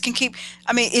parents can keep.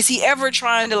 Is he ever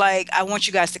trying to I want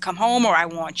you guys to come home, or I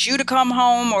want you to come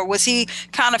home, or was he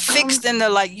kind of fixed in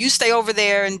the you stay over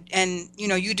there and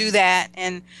you do that,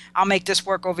 and I'll make this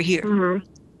work over here?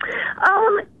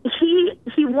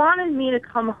 He wanted me to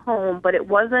come home, but it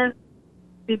wasn't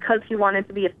because he wanted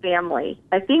to be a family.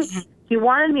 I think he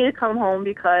wanted me to come home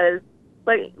because,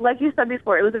 like you said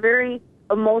before, it was a very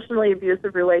emotionally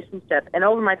abusive relationship. And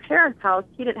over my parents' house,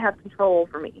 he didn't have control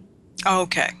over me.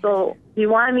 Okay. So he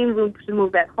wanted me to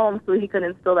move back home so he could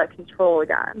instill that control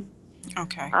again.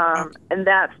 Okay. And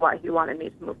that's why he wanted me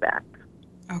to move back.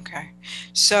 Okay.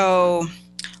 So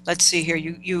let's see here.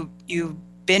 You've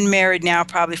been married now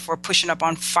probably for pushing up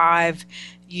on 5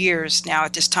 years now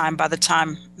at this time, by the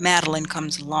time Madeline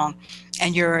comes along.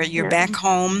 And you're back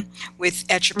home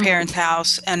at your parents'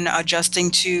 house and adjusting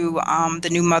to the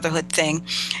new motherhood thing.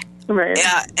 Right.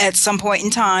 At some point in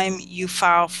time, you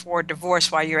file for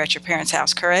divorce while you're at your parents'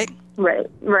 house, correct? Right.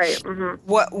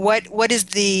 What is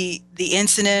the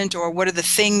incident, or what are the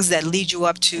things that lead you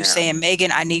up to saying,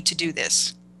 Megan, I need to do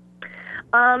this?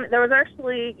 There was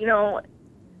actually,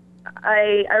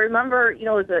 I remember, it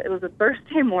was a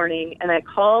Thursday morning, and I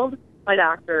called my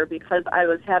doctor because I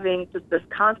was having just this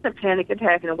constant panic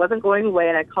attack, and it wasn't going away.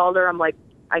 And I called her. I'm like,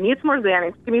 I need some more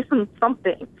Xanax. Give me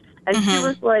something. And she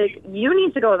was like, you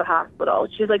need to go to the hospital.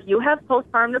 She's like, you have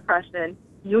postpartum depression.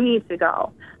 You need to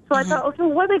go. So I thought, okay,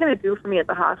 well, what are they going to do for me at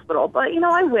the hospital? But,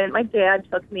 I went. My dad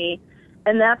took me.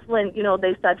 And that's when,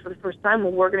 they said for the first time,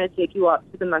 well, we're going to take you up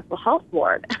to the mental health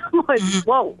ward. I'm like,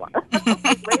 whoa,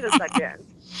 wait a second.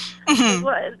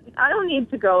 Well, I don't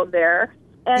need to go there.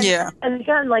 And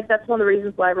again, that's one of the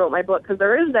reasons why I wrote my book, because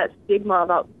there is that stigma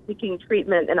about seeking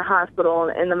treatment in a hospital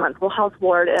and in the mental health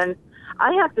ward. And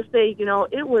I have to say,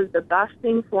 it was the best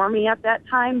thing for me at that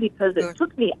time, because it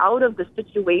took me out of the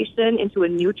situation into a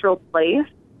neutral place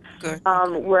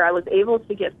where I was able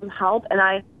to get some help. And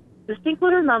I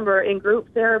distinctly remember in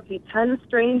group therapy, 10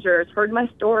 strangers heard my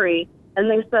story, and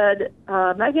they said,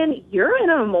 Megan, you're in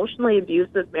an emotionally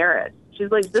abusive marriage. She's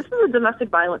like, this is a domestic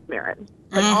violence marriage.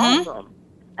 All of them.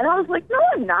 And I was like, no,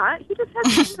 I'm not. He just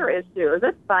has anger issues.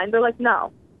 That's fine. They're like,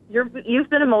 no, you've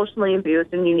been emotionally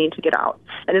abused and you need to get out.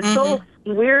 And it's so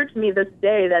weird to me this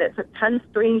day that it took 10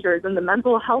 strangers in the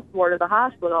mental health ward of the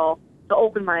hospital to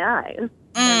open my eyes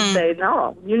and say,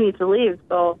 no, you need to leave.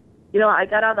 So, I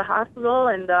got out of the hospital,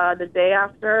 and the day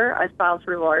after, I filed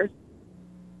for divorce.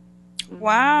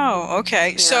 Wow.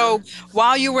 Okay. Yeah. So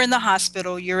while you were in the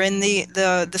hospital, you're in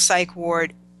the psych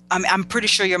ward. I'm pretty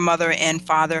sure your mother and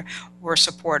father were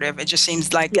supportive. It just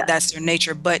seems like that's their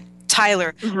nature. But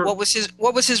Tyler, what was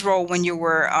his role when you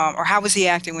were, or how was he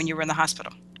acting when you were in the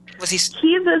hospital? Was he?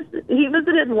 He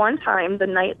visited one time the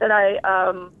night that I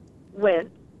went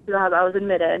to the hospital. I was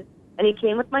admitted, and he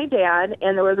came with my dad,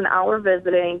 and there was an hour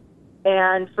visiting.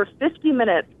 And for 50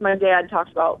 minutes, my dad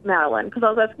talked about Madeline, because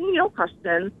I was asking,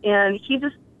 questions, and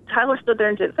Tyler stood there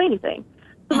and didn't say anything.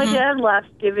 So my dad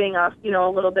left, giving us, a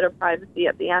little bit of privacy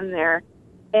at the end there.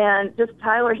 And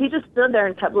Tyler, he just stood there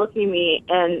and kept looking at me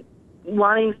and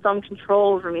wanting some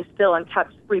control over me still, and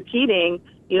kept repeating,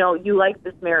 you like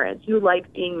this marriage, you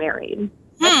like being married. And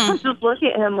I was just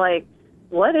looking at him like,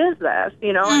 what is this?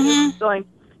 And he's going,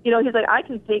 he's like, I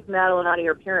can take Madeline out of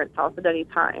your parents' house at any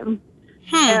time.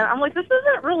 And I'm like, this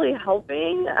isn't really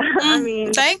helping. I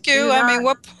mean, thank you.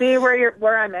 What? See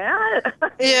where I'm at?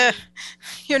 Yeah,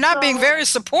 you're not being very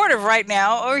supportive right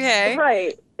now. Okay.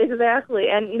 Right. Exactly.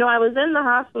 And I was in the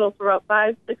hospital for about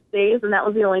 5-6 days, and that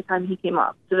was the only time he came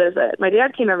up to visit. My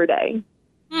dad came every day.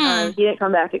 He didn't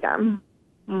come back again.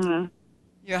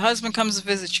 Your husband comes to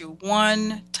visit you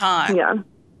one time. Yeah.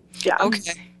 Yeah.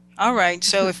 Okay. All right.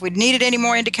 So if we needed any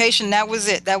more indication, that was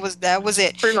it. That was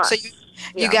it. Pretty much. So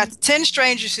you got 10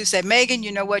 strangers who said, Megan,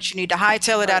 you know what? You need to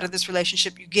hightail it out of this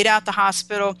relationship. You get out the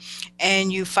hospital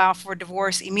and you file for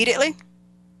divorce immediately?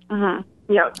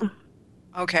 Yep.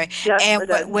 Okay. Yes,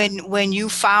 and when you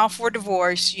file for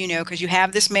divorce, because you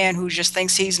have this man who just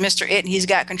thinks he's Mr. It and he's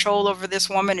got control over this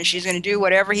woman and she's going to do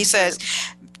whatever he says,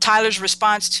 Tyler's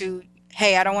response to,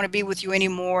 hey, I don't want to be with you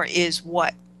anymore is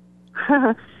what?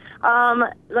 Let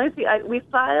me see. We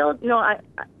filed,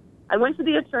 I went to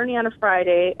the attorney on a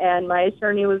Friday, and my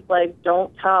attorney was like,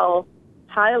 don't tell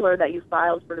Tyler that you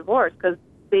filed for divorce, because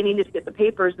they needed to get the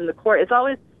papers in the court. It's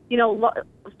always,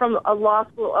 from a law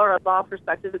school or a law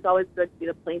perspective, it's always good to be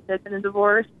the plaintiff in a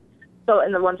divorce,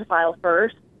 and the one to file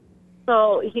first.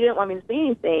 So he didn't want me to say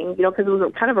anything, because it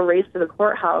was kind of a race to the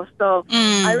courthouse. So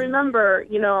I remember,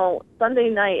 Sunday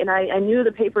night, and I knew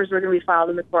the papers were going to be filed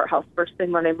in the courthouse first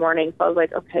thing Monday morning. So I was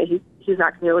like, okay, he's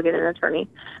not going to be able to get an attorney.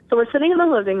 So we're sitting in the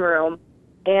living room,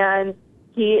 and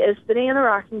he is sitting in the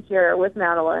rocking chair with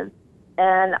Madeline.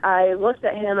 And I looked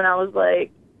at him, and I was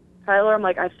like, Tyler,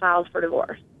 I filed for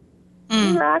divorce.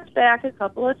 He rocked back a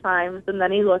couple of times, and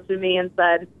then he looked at me and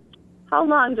said, how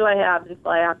long do I have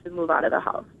until I have to move out of the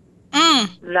house?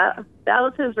 That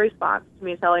was his response to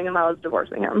me telling him I was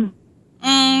divorcing him.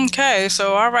 Okay,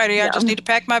 so alrighty, I just need to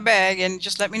pack my bag and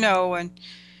just let me know. And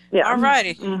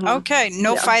alrighty, okay,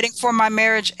 no fighting for my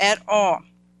marriage at all.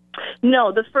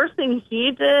 No, the first thing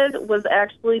he did was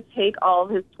actually take all of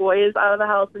his toys out of the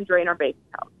house and drain our bank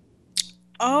account.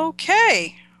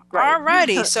 Okay,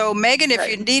 alrighty. So Megan, if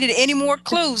you needed any more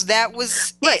clues, that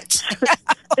was it.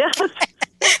 I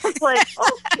was like,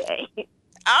 okay.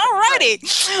 Alrighty.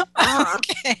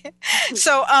 Okay.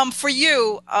 So for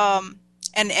you,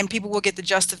 and people will get the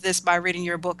gist of this by reading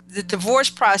your book, the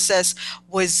divorce process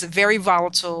was very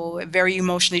volatile, very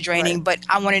emotionally draining, but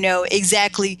I want to know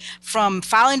exactly from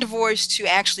filing divorce to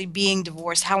actually being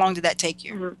divorced, how long did that take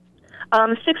you?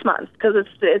 6 months, because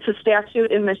it's a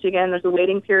statute in Michigan. There's a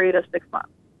waiting period of 6 months.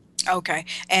 Okay.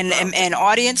 And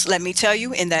audience, let me tell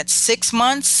you, in that 6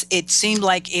 months, it seemed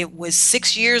like it was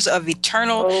 6 years of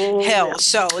eternal hell. Yeah.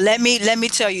 So let me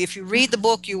tell you, if you read the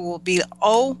book, you will be,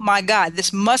 oh my God,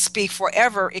 this must be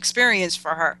forever experience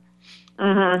for her.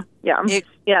 Yeah.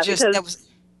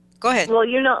 Go ahead. Well,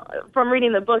 from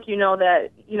reading the book, that,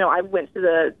 I went to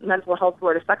the mental health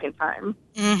ward a second time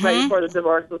right before the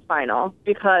divorce was final,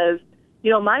 because,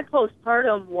 my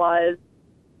postpartum was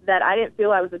that I didn't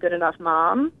feel I was a good enough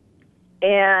mom.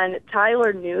 And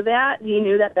Tyler knew that. He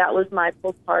knew that that was my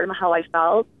postpartum, how I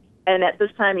felt. And at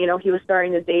this time, he was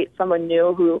starting to date someone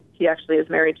new who he actually is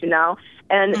married to now.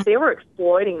 And they were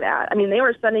exploiting that. I mean, they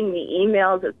were sending me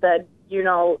emails that said,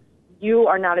 you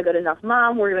are not a good enough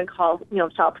mom. We're going to call,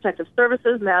 Child Protective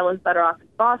Services. Madeline's better off in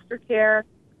foster care.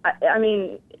 I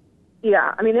mean, they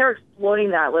were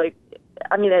exploiting that.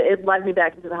 It led me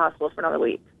back into the hospital for another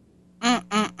week.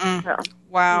 So,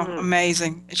 wow,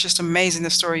 amazing. It's just amazing the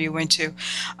story you went to.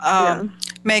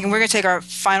 Megan, we're going to take our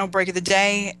final break of the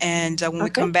day, and when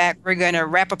we come back, we're going to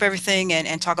wrap up everything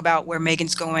and talk about where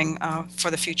Megan's going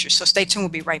for the future. So stay tuned. We'll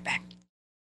be right back.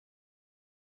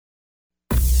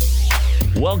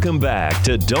 Welcome back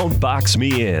to Don't Box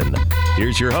Me In.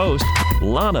 Here's your host,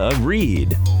 Lana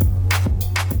Reed.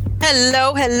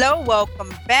 Hello.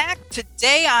 Welcome back.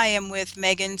 Today I am with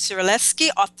Megan Cyrileski,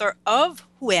 author of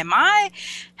Who Am I?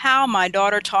 How My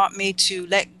Daughter Taught Me to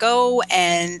Let Go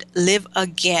and Live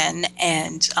Again.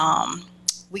 And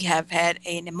we have had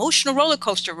an emotional roller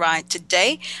coaster ride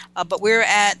today, but we're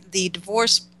at the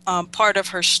divorce part of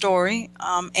her story.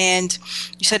 And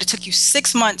you said it took you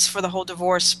 6 months for the whole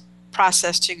divorce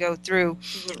process to go through.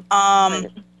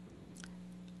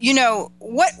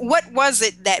 What was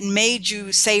it that made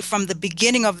you say from the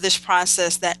beginning of this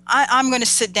process that I'm going to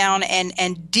sit down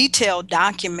and detail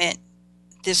document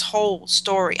this whole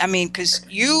story? I mean, because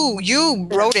you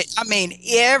wrote it. I mean,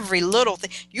 every little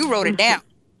thing, you wrote it down.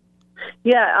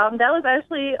 Yeah, that was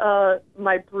actually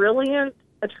my brilliant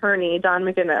attorney, Don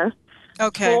McGinnis,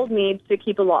 told me to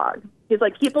keep a log. He's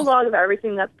like, keep a log of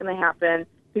everything that's going to happen,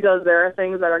 because there are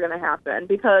things that are going to happen.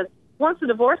 Because once the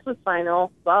divorce was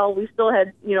final, well, we still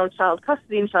had, child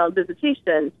custody and child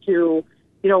visitation to,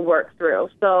 work through.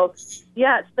 So,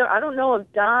 I don't know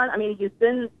if Don, he's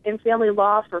been in family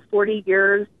law for 40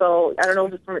 years, so I don't know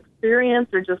if it's from experience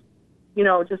or just,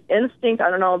 just instinct, I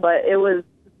don't know, but it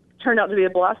turned out to be a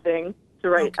blessing to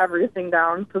write everything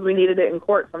down, because we needed it in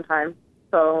court sometimes.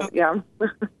 So, yeah.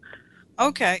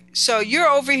 Okay, so you're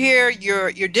over here,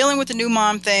 you're dealing with the new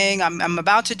mom thing. I'm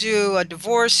about to do a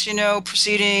divorce,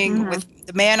 proceeding with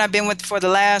the man I've been with for the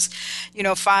last,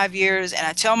 5 years. And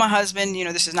I tell my husband,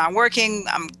 this is not working.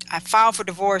 I filed for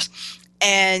divorce.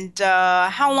 And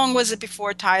how long was it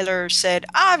before Tyler said,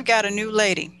 I've got a new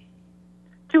lady?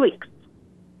 2 weeks.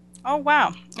 Oh,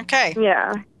 wow. Okay.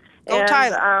 Yeah. Go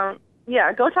Tyler.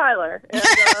 Go Tyler.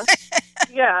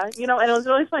 And, and it was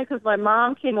really funny because my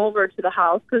mom came over to the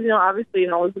house because, obviously, it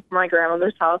was my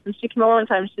grandmother's house. And she came over one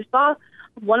time and she saw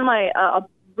one of my a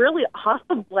really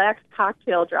awesome black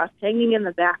cocktail dress hanging in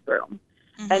the bathroom.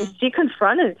 And she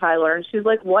confronted Tyler and she's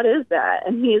like, what is that?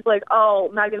 And he's like,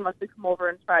 oh, Megan must have come over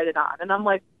and tried it on. And I'm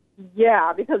like,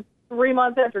 yeah, because 3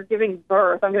 months after giving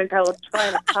birth, I'm going to try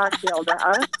on a cocktail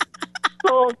dress.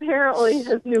 So apparently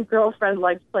his new girlfriend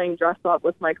likes playing dress up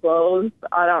with my clothes.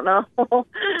 I don't know.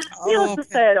 Needless to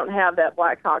say, I don't have that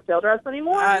black cocktail dress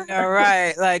anymore. I know,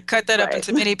 right? Like cut that up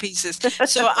into many pieces.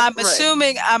 So I'm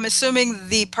assuming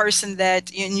the person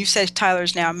that, and you said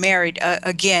Tyler's now married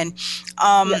again,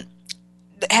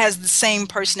 has the same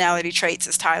personality traits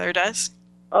as Tyler does.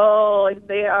 Oh,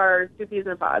 they are two peas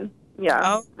in a pod.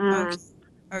 Yeah. Oh,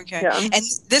 okay. Yeah. And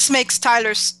this makes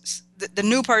Tyler's the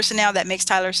new person now, that makes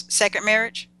Tyler's second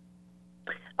marriage?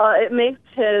 It makes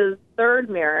his third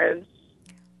marriage.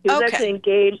 He was actually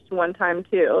engaged one time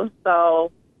too.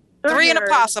 So three and a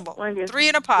possible. Right.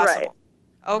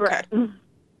 Okay. Right.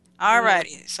 All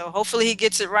righty. So hopefully he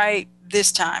gets it right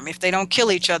this time, if they don't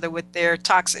kill each other with their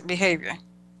toxic behavior.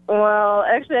 Well,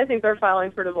 actually, I think they're filing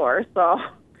for divorce. So,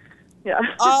 yeah.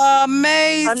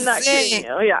 Amazing. I'm not kidding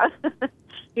you. Yeah.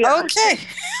 Yeah. Okay.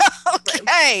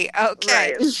 Okay.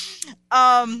 Right.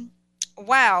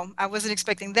 Wow. I wasn't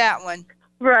expecting that one.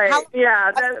 Right.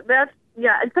 That's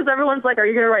because everyone's like, are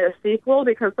you going to write a sequel?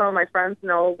 Because some of my friends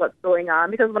know what's going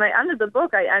on. Because when I ended the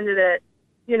book, I ended it,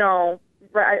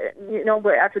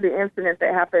 after the incident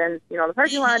that happened, in the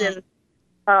parking lot. And,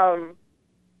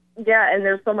 and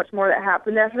there's so much more that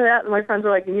happened after that. And my friends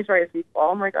were like, you need to write a sequel.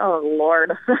 I'm like, oh,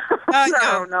 Lord. I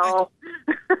don't know.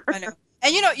 I know.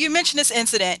 And, you mentioned this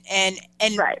incident, and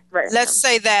right. Let's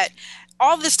say that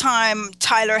all this time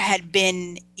Tyler had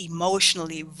been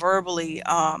emotionally, verbally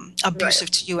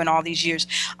abusive to you in all these years.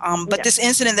 But this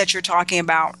incident that you're talking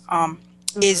about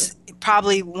is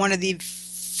probably one of the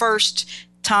first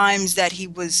times that he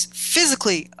was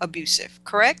physically abusive,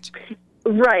 correct?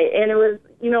 Right. And it was,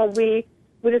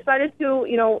 we decided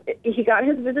to, he got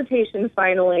his visitation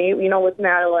finally, with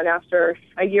Madeline after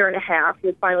a year and a half. He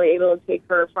was finally able to take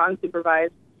her for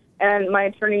unsupervised. And my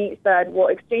attorney said, well,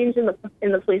 exchange in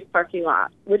the police parking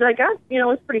lot, which I guess,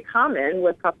 is pretty common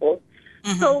with couples.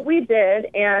 So we did.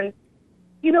 And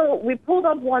we pulled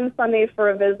up one Sunday for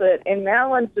a visit, and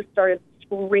Madeline just started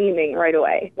screaming right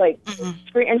away.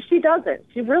 And she doesn't.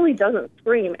 She really doesn't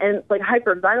scream. And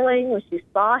hyperventilating when she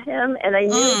saw him. And I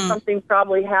knew something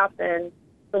probably happened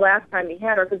the last time he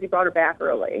had her because he brought her back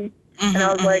early. And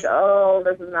I was like, oh,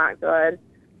 this is not good.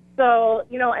 So,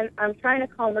 and I'm trying to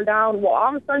calm her down. Well,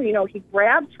 all of a sudden, he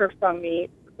grabs her from me,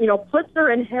 puts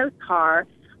her in his car.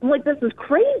 I'm like, this is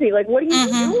crazy. What are you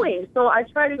doing? So I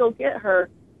try to go get her.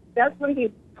 That's when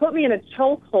he put me in a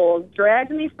chokehold,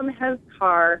 dragged me from his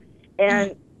car,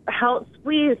 and held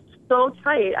squeezed so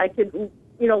tight I could,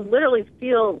 literally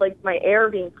feel my air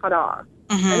being cut off.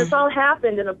 And this all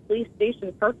happened in a police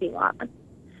station parking lot.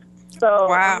 So,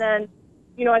 wow. And then,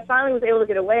 I finally was able to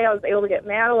get away. I was able to get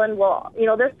Madeline. Well,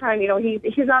 this time,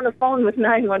 he's on the phone with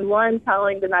 911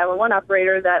 telling the 911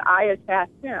 operator that I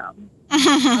attacked him.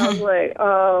 I was like,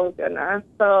 oh, goodness.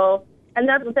 So, and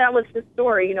that was his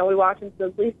story. We walked into the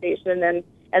police station, and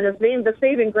the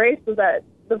saving grace was that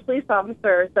the police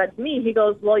officer said to me, he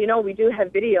goes, well, we do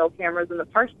have video cameras in the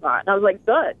parking lot. And I was like,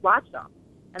 good, watch them.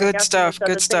 And good stuff.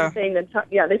 They said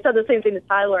the same thing to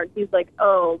Tyler, and he's like,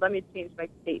 oh, let me change my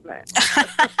statement.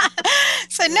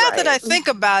 So now that I think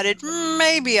about it,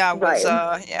 maybe I was,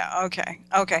 okay.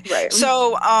 Right.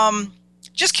 So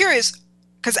just curious,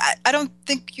 because I don't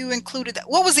think you included that.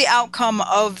 What was the outcome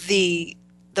of the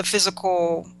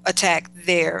physical attack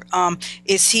there?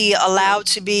 Is he allowed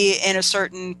to be in a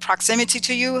certain proximity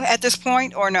to you at this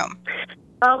point, or no?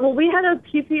 Well, we had a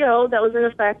PPO that was in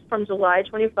effect from July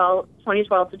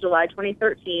 2012 to July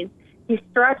 2013. He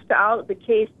stretched out the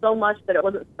case so much that it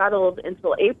wasn't settled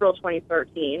until April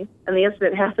 2013, and the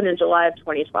incident happened in July of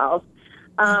 2012.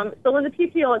 So when the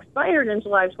PPO expired in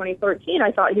July of 2013,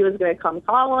 I thought he was going to come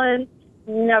calling.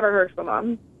 Never heard from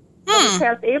him. This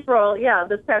past April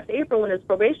when his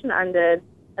probation ended,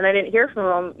 and I didn't hear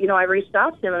from him, I reached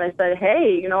out to him and I said,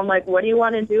 hey, I'm like, what do you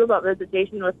want to do about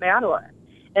visitation with Madeline?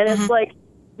 And it's like,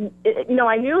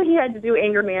 I knew he had to do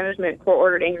anger management,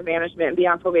 court-ordered anger management, and be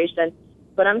on probation.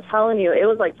 But I'm telling you, it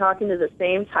was like talking to the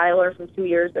same Tyler from 2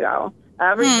 years ago.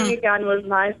 Everything again was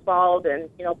my fault, and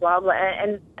blah blah.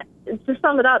 And to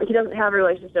sum it up, he doesn't have a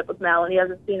relationship with Madeline. He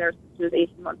hasn't seen her since she was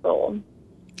 18 months old.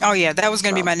 Oh yeah, that was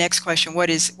going to be my next question. What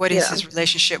is his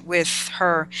relationship with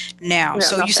her now?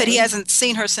 So nothing. You said he hasn't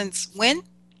seen her since when?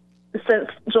 Since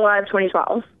July of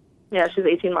 2012. Yeah, she's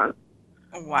 18 months.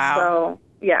 Wow. So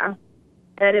yeah.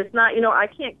 And it's not, I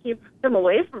can't keep him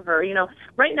away from her.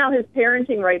 Right now his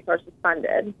parenting rights are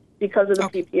suspended because of the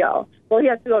PPO. Well, he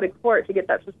has to go to court to get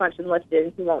that suspension lifted,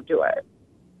 and he won't do it.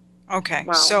 Okay.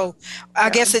 Wow. So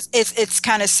I guess it's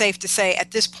kind of safe to say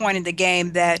at this point in the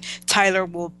game that Tyler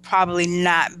will probably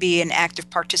not be an active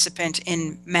participant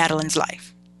in Madeline's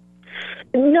life.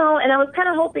 No, and I was kind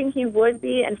of hoping he would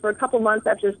be. And for a couple months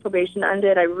after his probation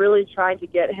ended, I really tried to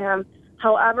get him.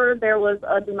 However, there was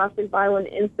a domestic violence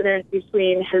incident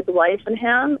between his wife and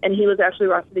him, and he was actually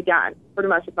arrested again for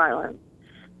domestic violence.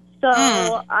 So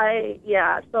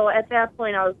so at that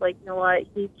point I was like, you know what,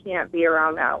 he can't be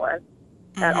around Madeline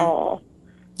at all.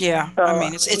 Yeah, so, I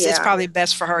mean, it's probably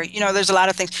best for her. There's a lot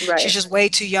of things. Right. She's just way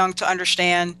too young to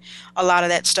understand a lot of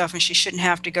that stuff, and she shouldn't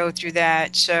have to go through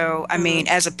that. So, I mean,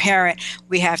 as a parent,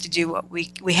 we have to do what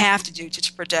we have to do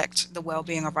to protect the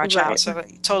well-being of our child. So, I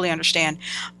totally understand.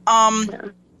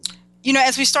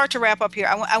 As we start to wrap up here,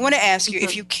 I want to ask you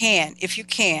if you can,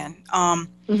 because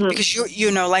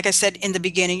like I said in the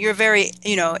beginning, you're a very,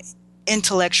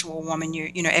 intellectual woman. You're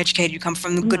educated, you come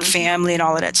from a good family and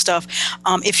all of that stuff.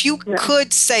 If you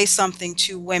could say something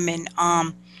to women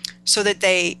so that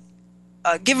they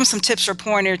give them some tips or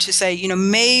pointer to say,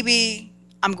 maybe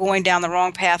I'm going down the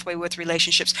wrong pathway with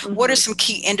relationships. What are some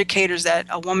key indicators that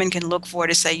a woman can look for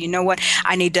to say, you know what,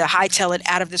 I need to hightail it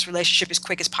out of this relationship as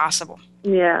quick as possible?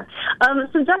 Yeah.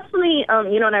 So definitely,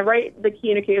 and I write the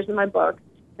key indicators in my book.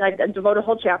 I devote a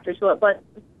whole chapter to it, but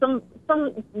some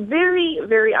very,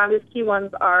 very obvious key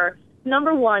ones are,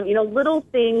 number one, little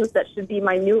things that should be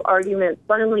minute arguments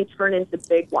suddenly turn into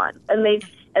big ones. And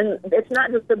it's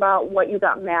not just about what you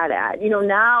got mad at.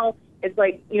 Now it's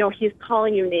like, he's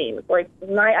calling you names. Like,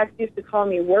 my ex used to call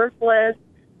me worthless,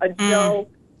 a joke,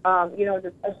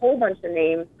 just a whole bunch of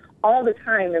names all the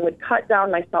time, and would cut down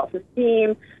my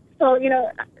self-esteem. So,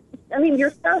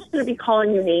 your spouse shouldn't be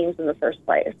calling you names in the first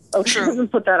place. Okay, doesn't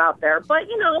put that out there. But,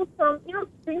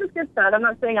 things get said. I'm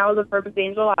not saying I was a perfect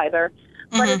angel either.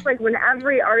 But it's like when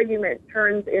every argument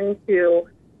turns into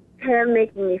him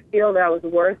making me feel that I was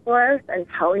worthless and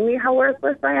telling me how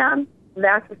worthless I am,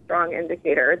 that's a strong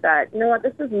indicator that,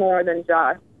 this is more than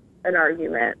just an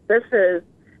argument. This is,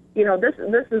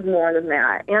 this is more than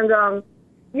that. And,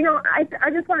 I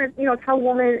just want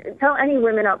to, tell any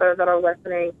women out there that are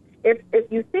listening,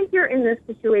 if you think you're in this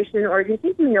situation, or if you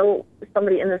think you know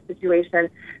somebody in this situation,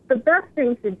 the best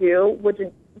thing to do would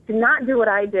to not do what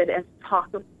I did and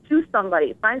talk to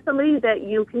somebody. Find somebody that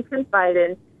you can confide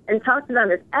in and talk to them.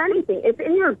 If anything, if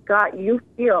in your gut you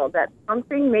feel that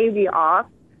something may be off,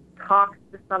 talk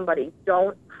to somebody.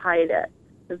 Don't hide it,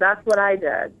 because that's what I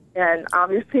did. And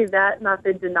obviously that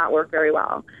method did not work very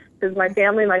well, because my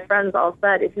family, my friends all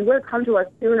said, if you would have come to us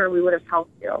sooner, we would have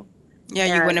helped you. Yeah,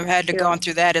 you wouldn't have had to go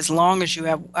through that as long as you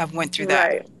have went through that.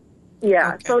 Right.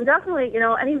 Yeah. Okay. So definitely,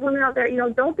 any women out there,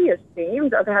 don't be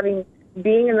ashamed of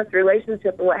being in this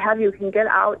relationship or what have you. Can get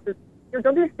out. Just,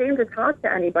 don't be ashamed to talk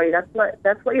to anybody. That's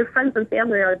what your friends and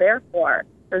family are there for.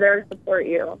 They're there to support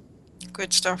you.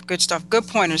 Good stuff. Good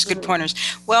pointers.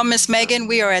 Well, Miss Megan,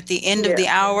 we are at the end of the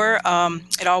hour.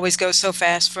 It always goes so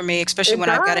fast for me, especially when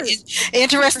I've got an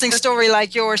interesting story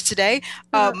like yours today.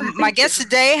 My guest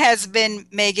today has been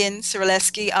Megan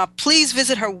Cyrulewski. Please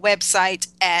visit her website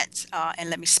at, and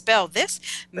let me spell this,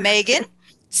 Megan,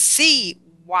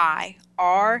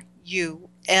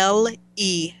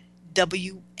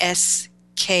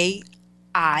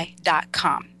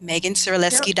 CYRULEWSKI.com,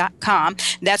 MeganCyrulewski.com.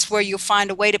 That's where you'll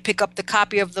find a way to pick up the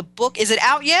copy of the book. Is it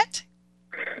out yet?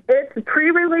 It's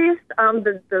pre-release.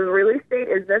 The release date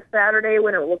is this Saturday,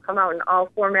 when it will come out in all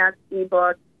formats,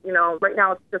 ebook. Right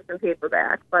now it's just in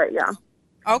paperback, but yeah.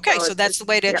 Okay, so that's the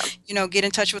way to, get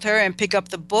in touch with her and pick up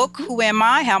the book, Who Am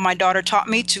I? How My Daughter Taught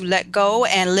Me to Let Go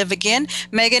and Live Again.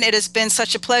 Megan, it has been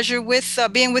such a pleasure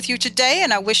being with you today,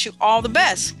 and I wish you all the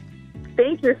best.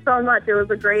 Thank you so much. It was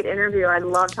a great interview. I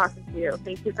love talking to you.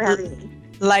 Thank you for having me.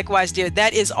 Likewise, dear.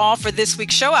 That is all for this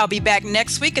week's show. I'll be back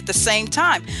next week at the same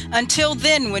time. Until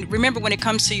then, remember, when it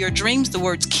comes to your dreams, the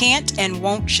words can't and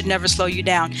won't should never slow you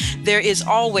down. There is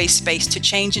always space to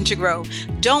change and to grow.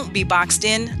 Don't be boxed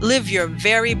in. Live your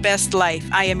very best life.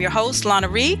 I am your host, Lana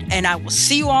Reed, and I will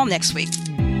see you all next week.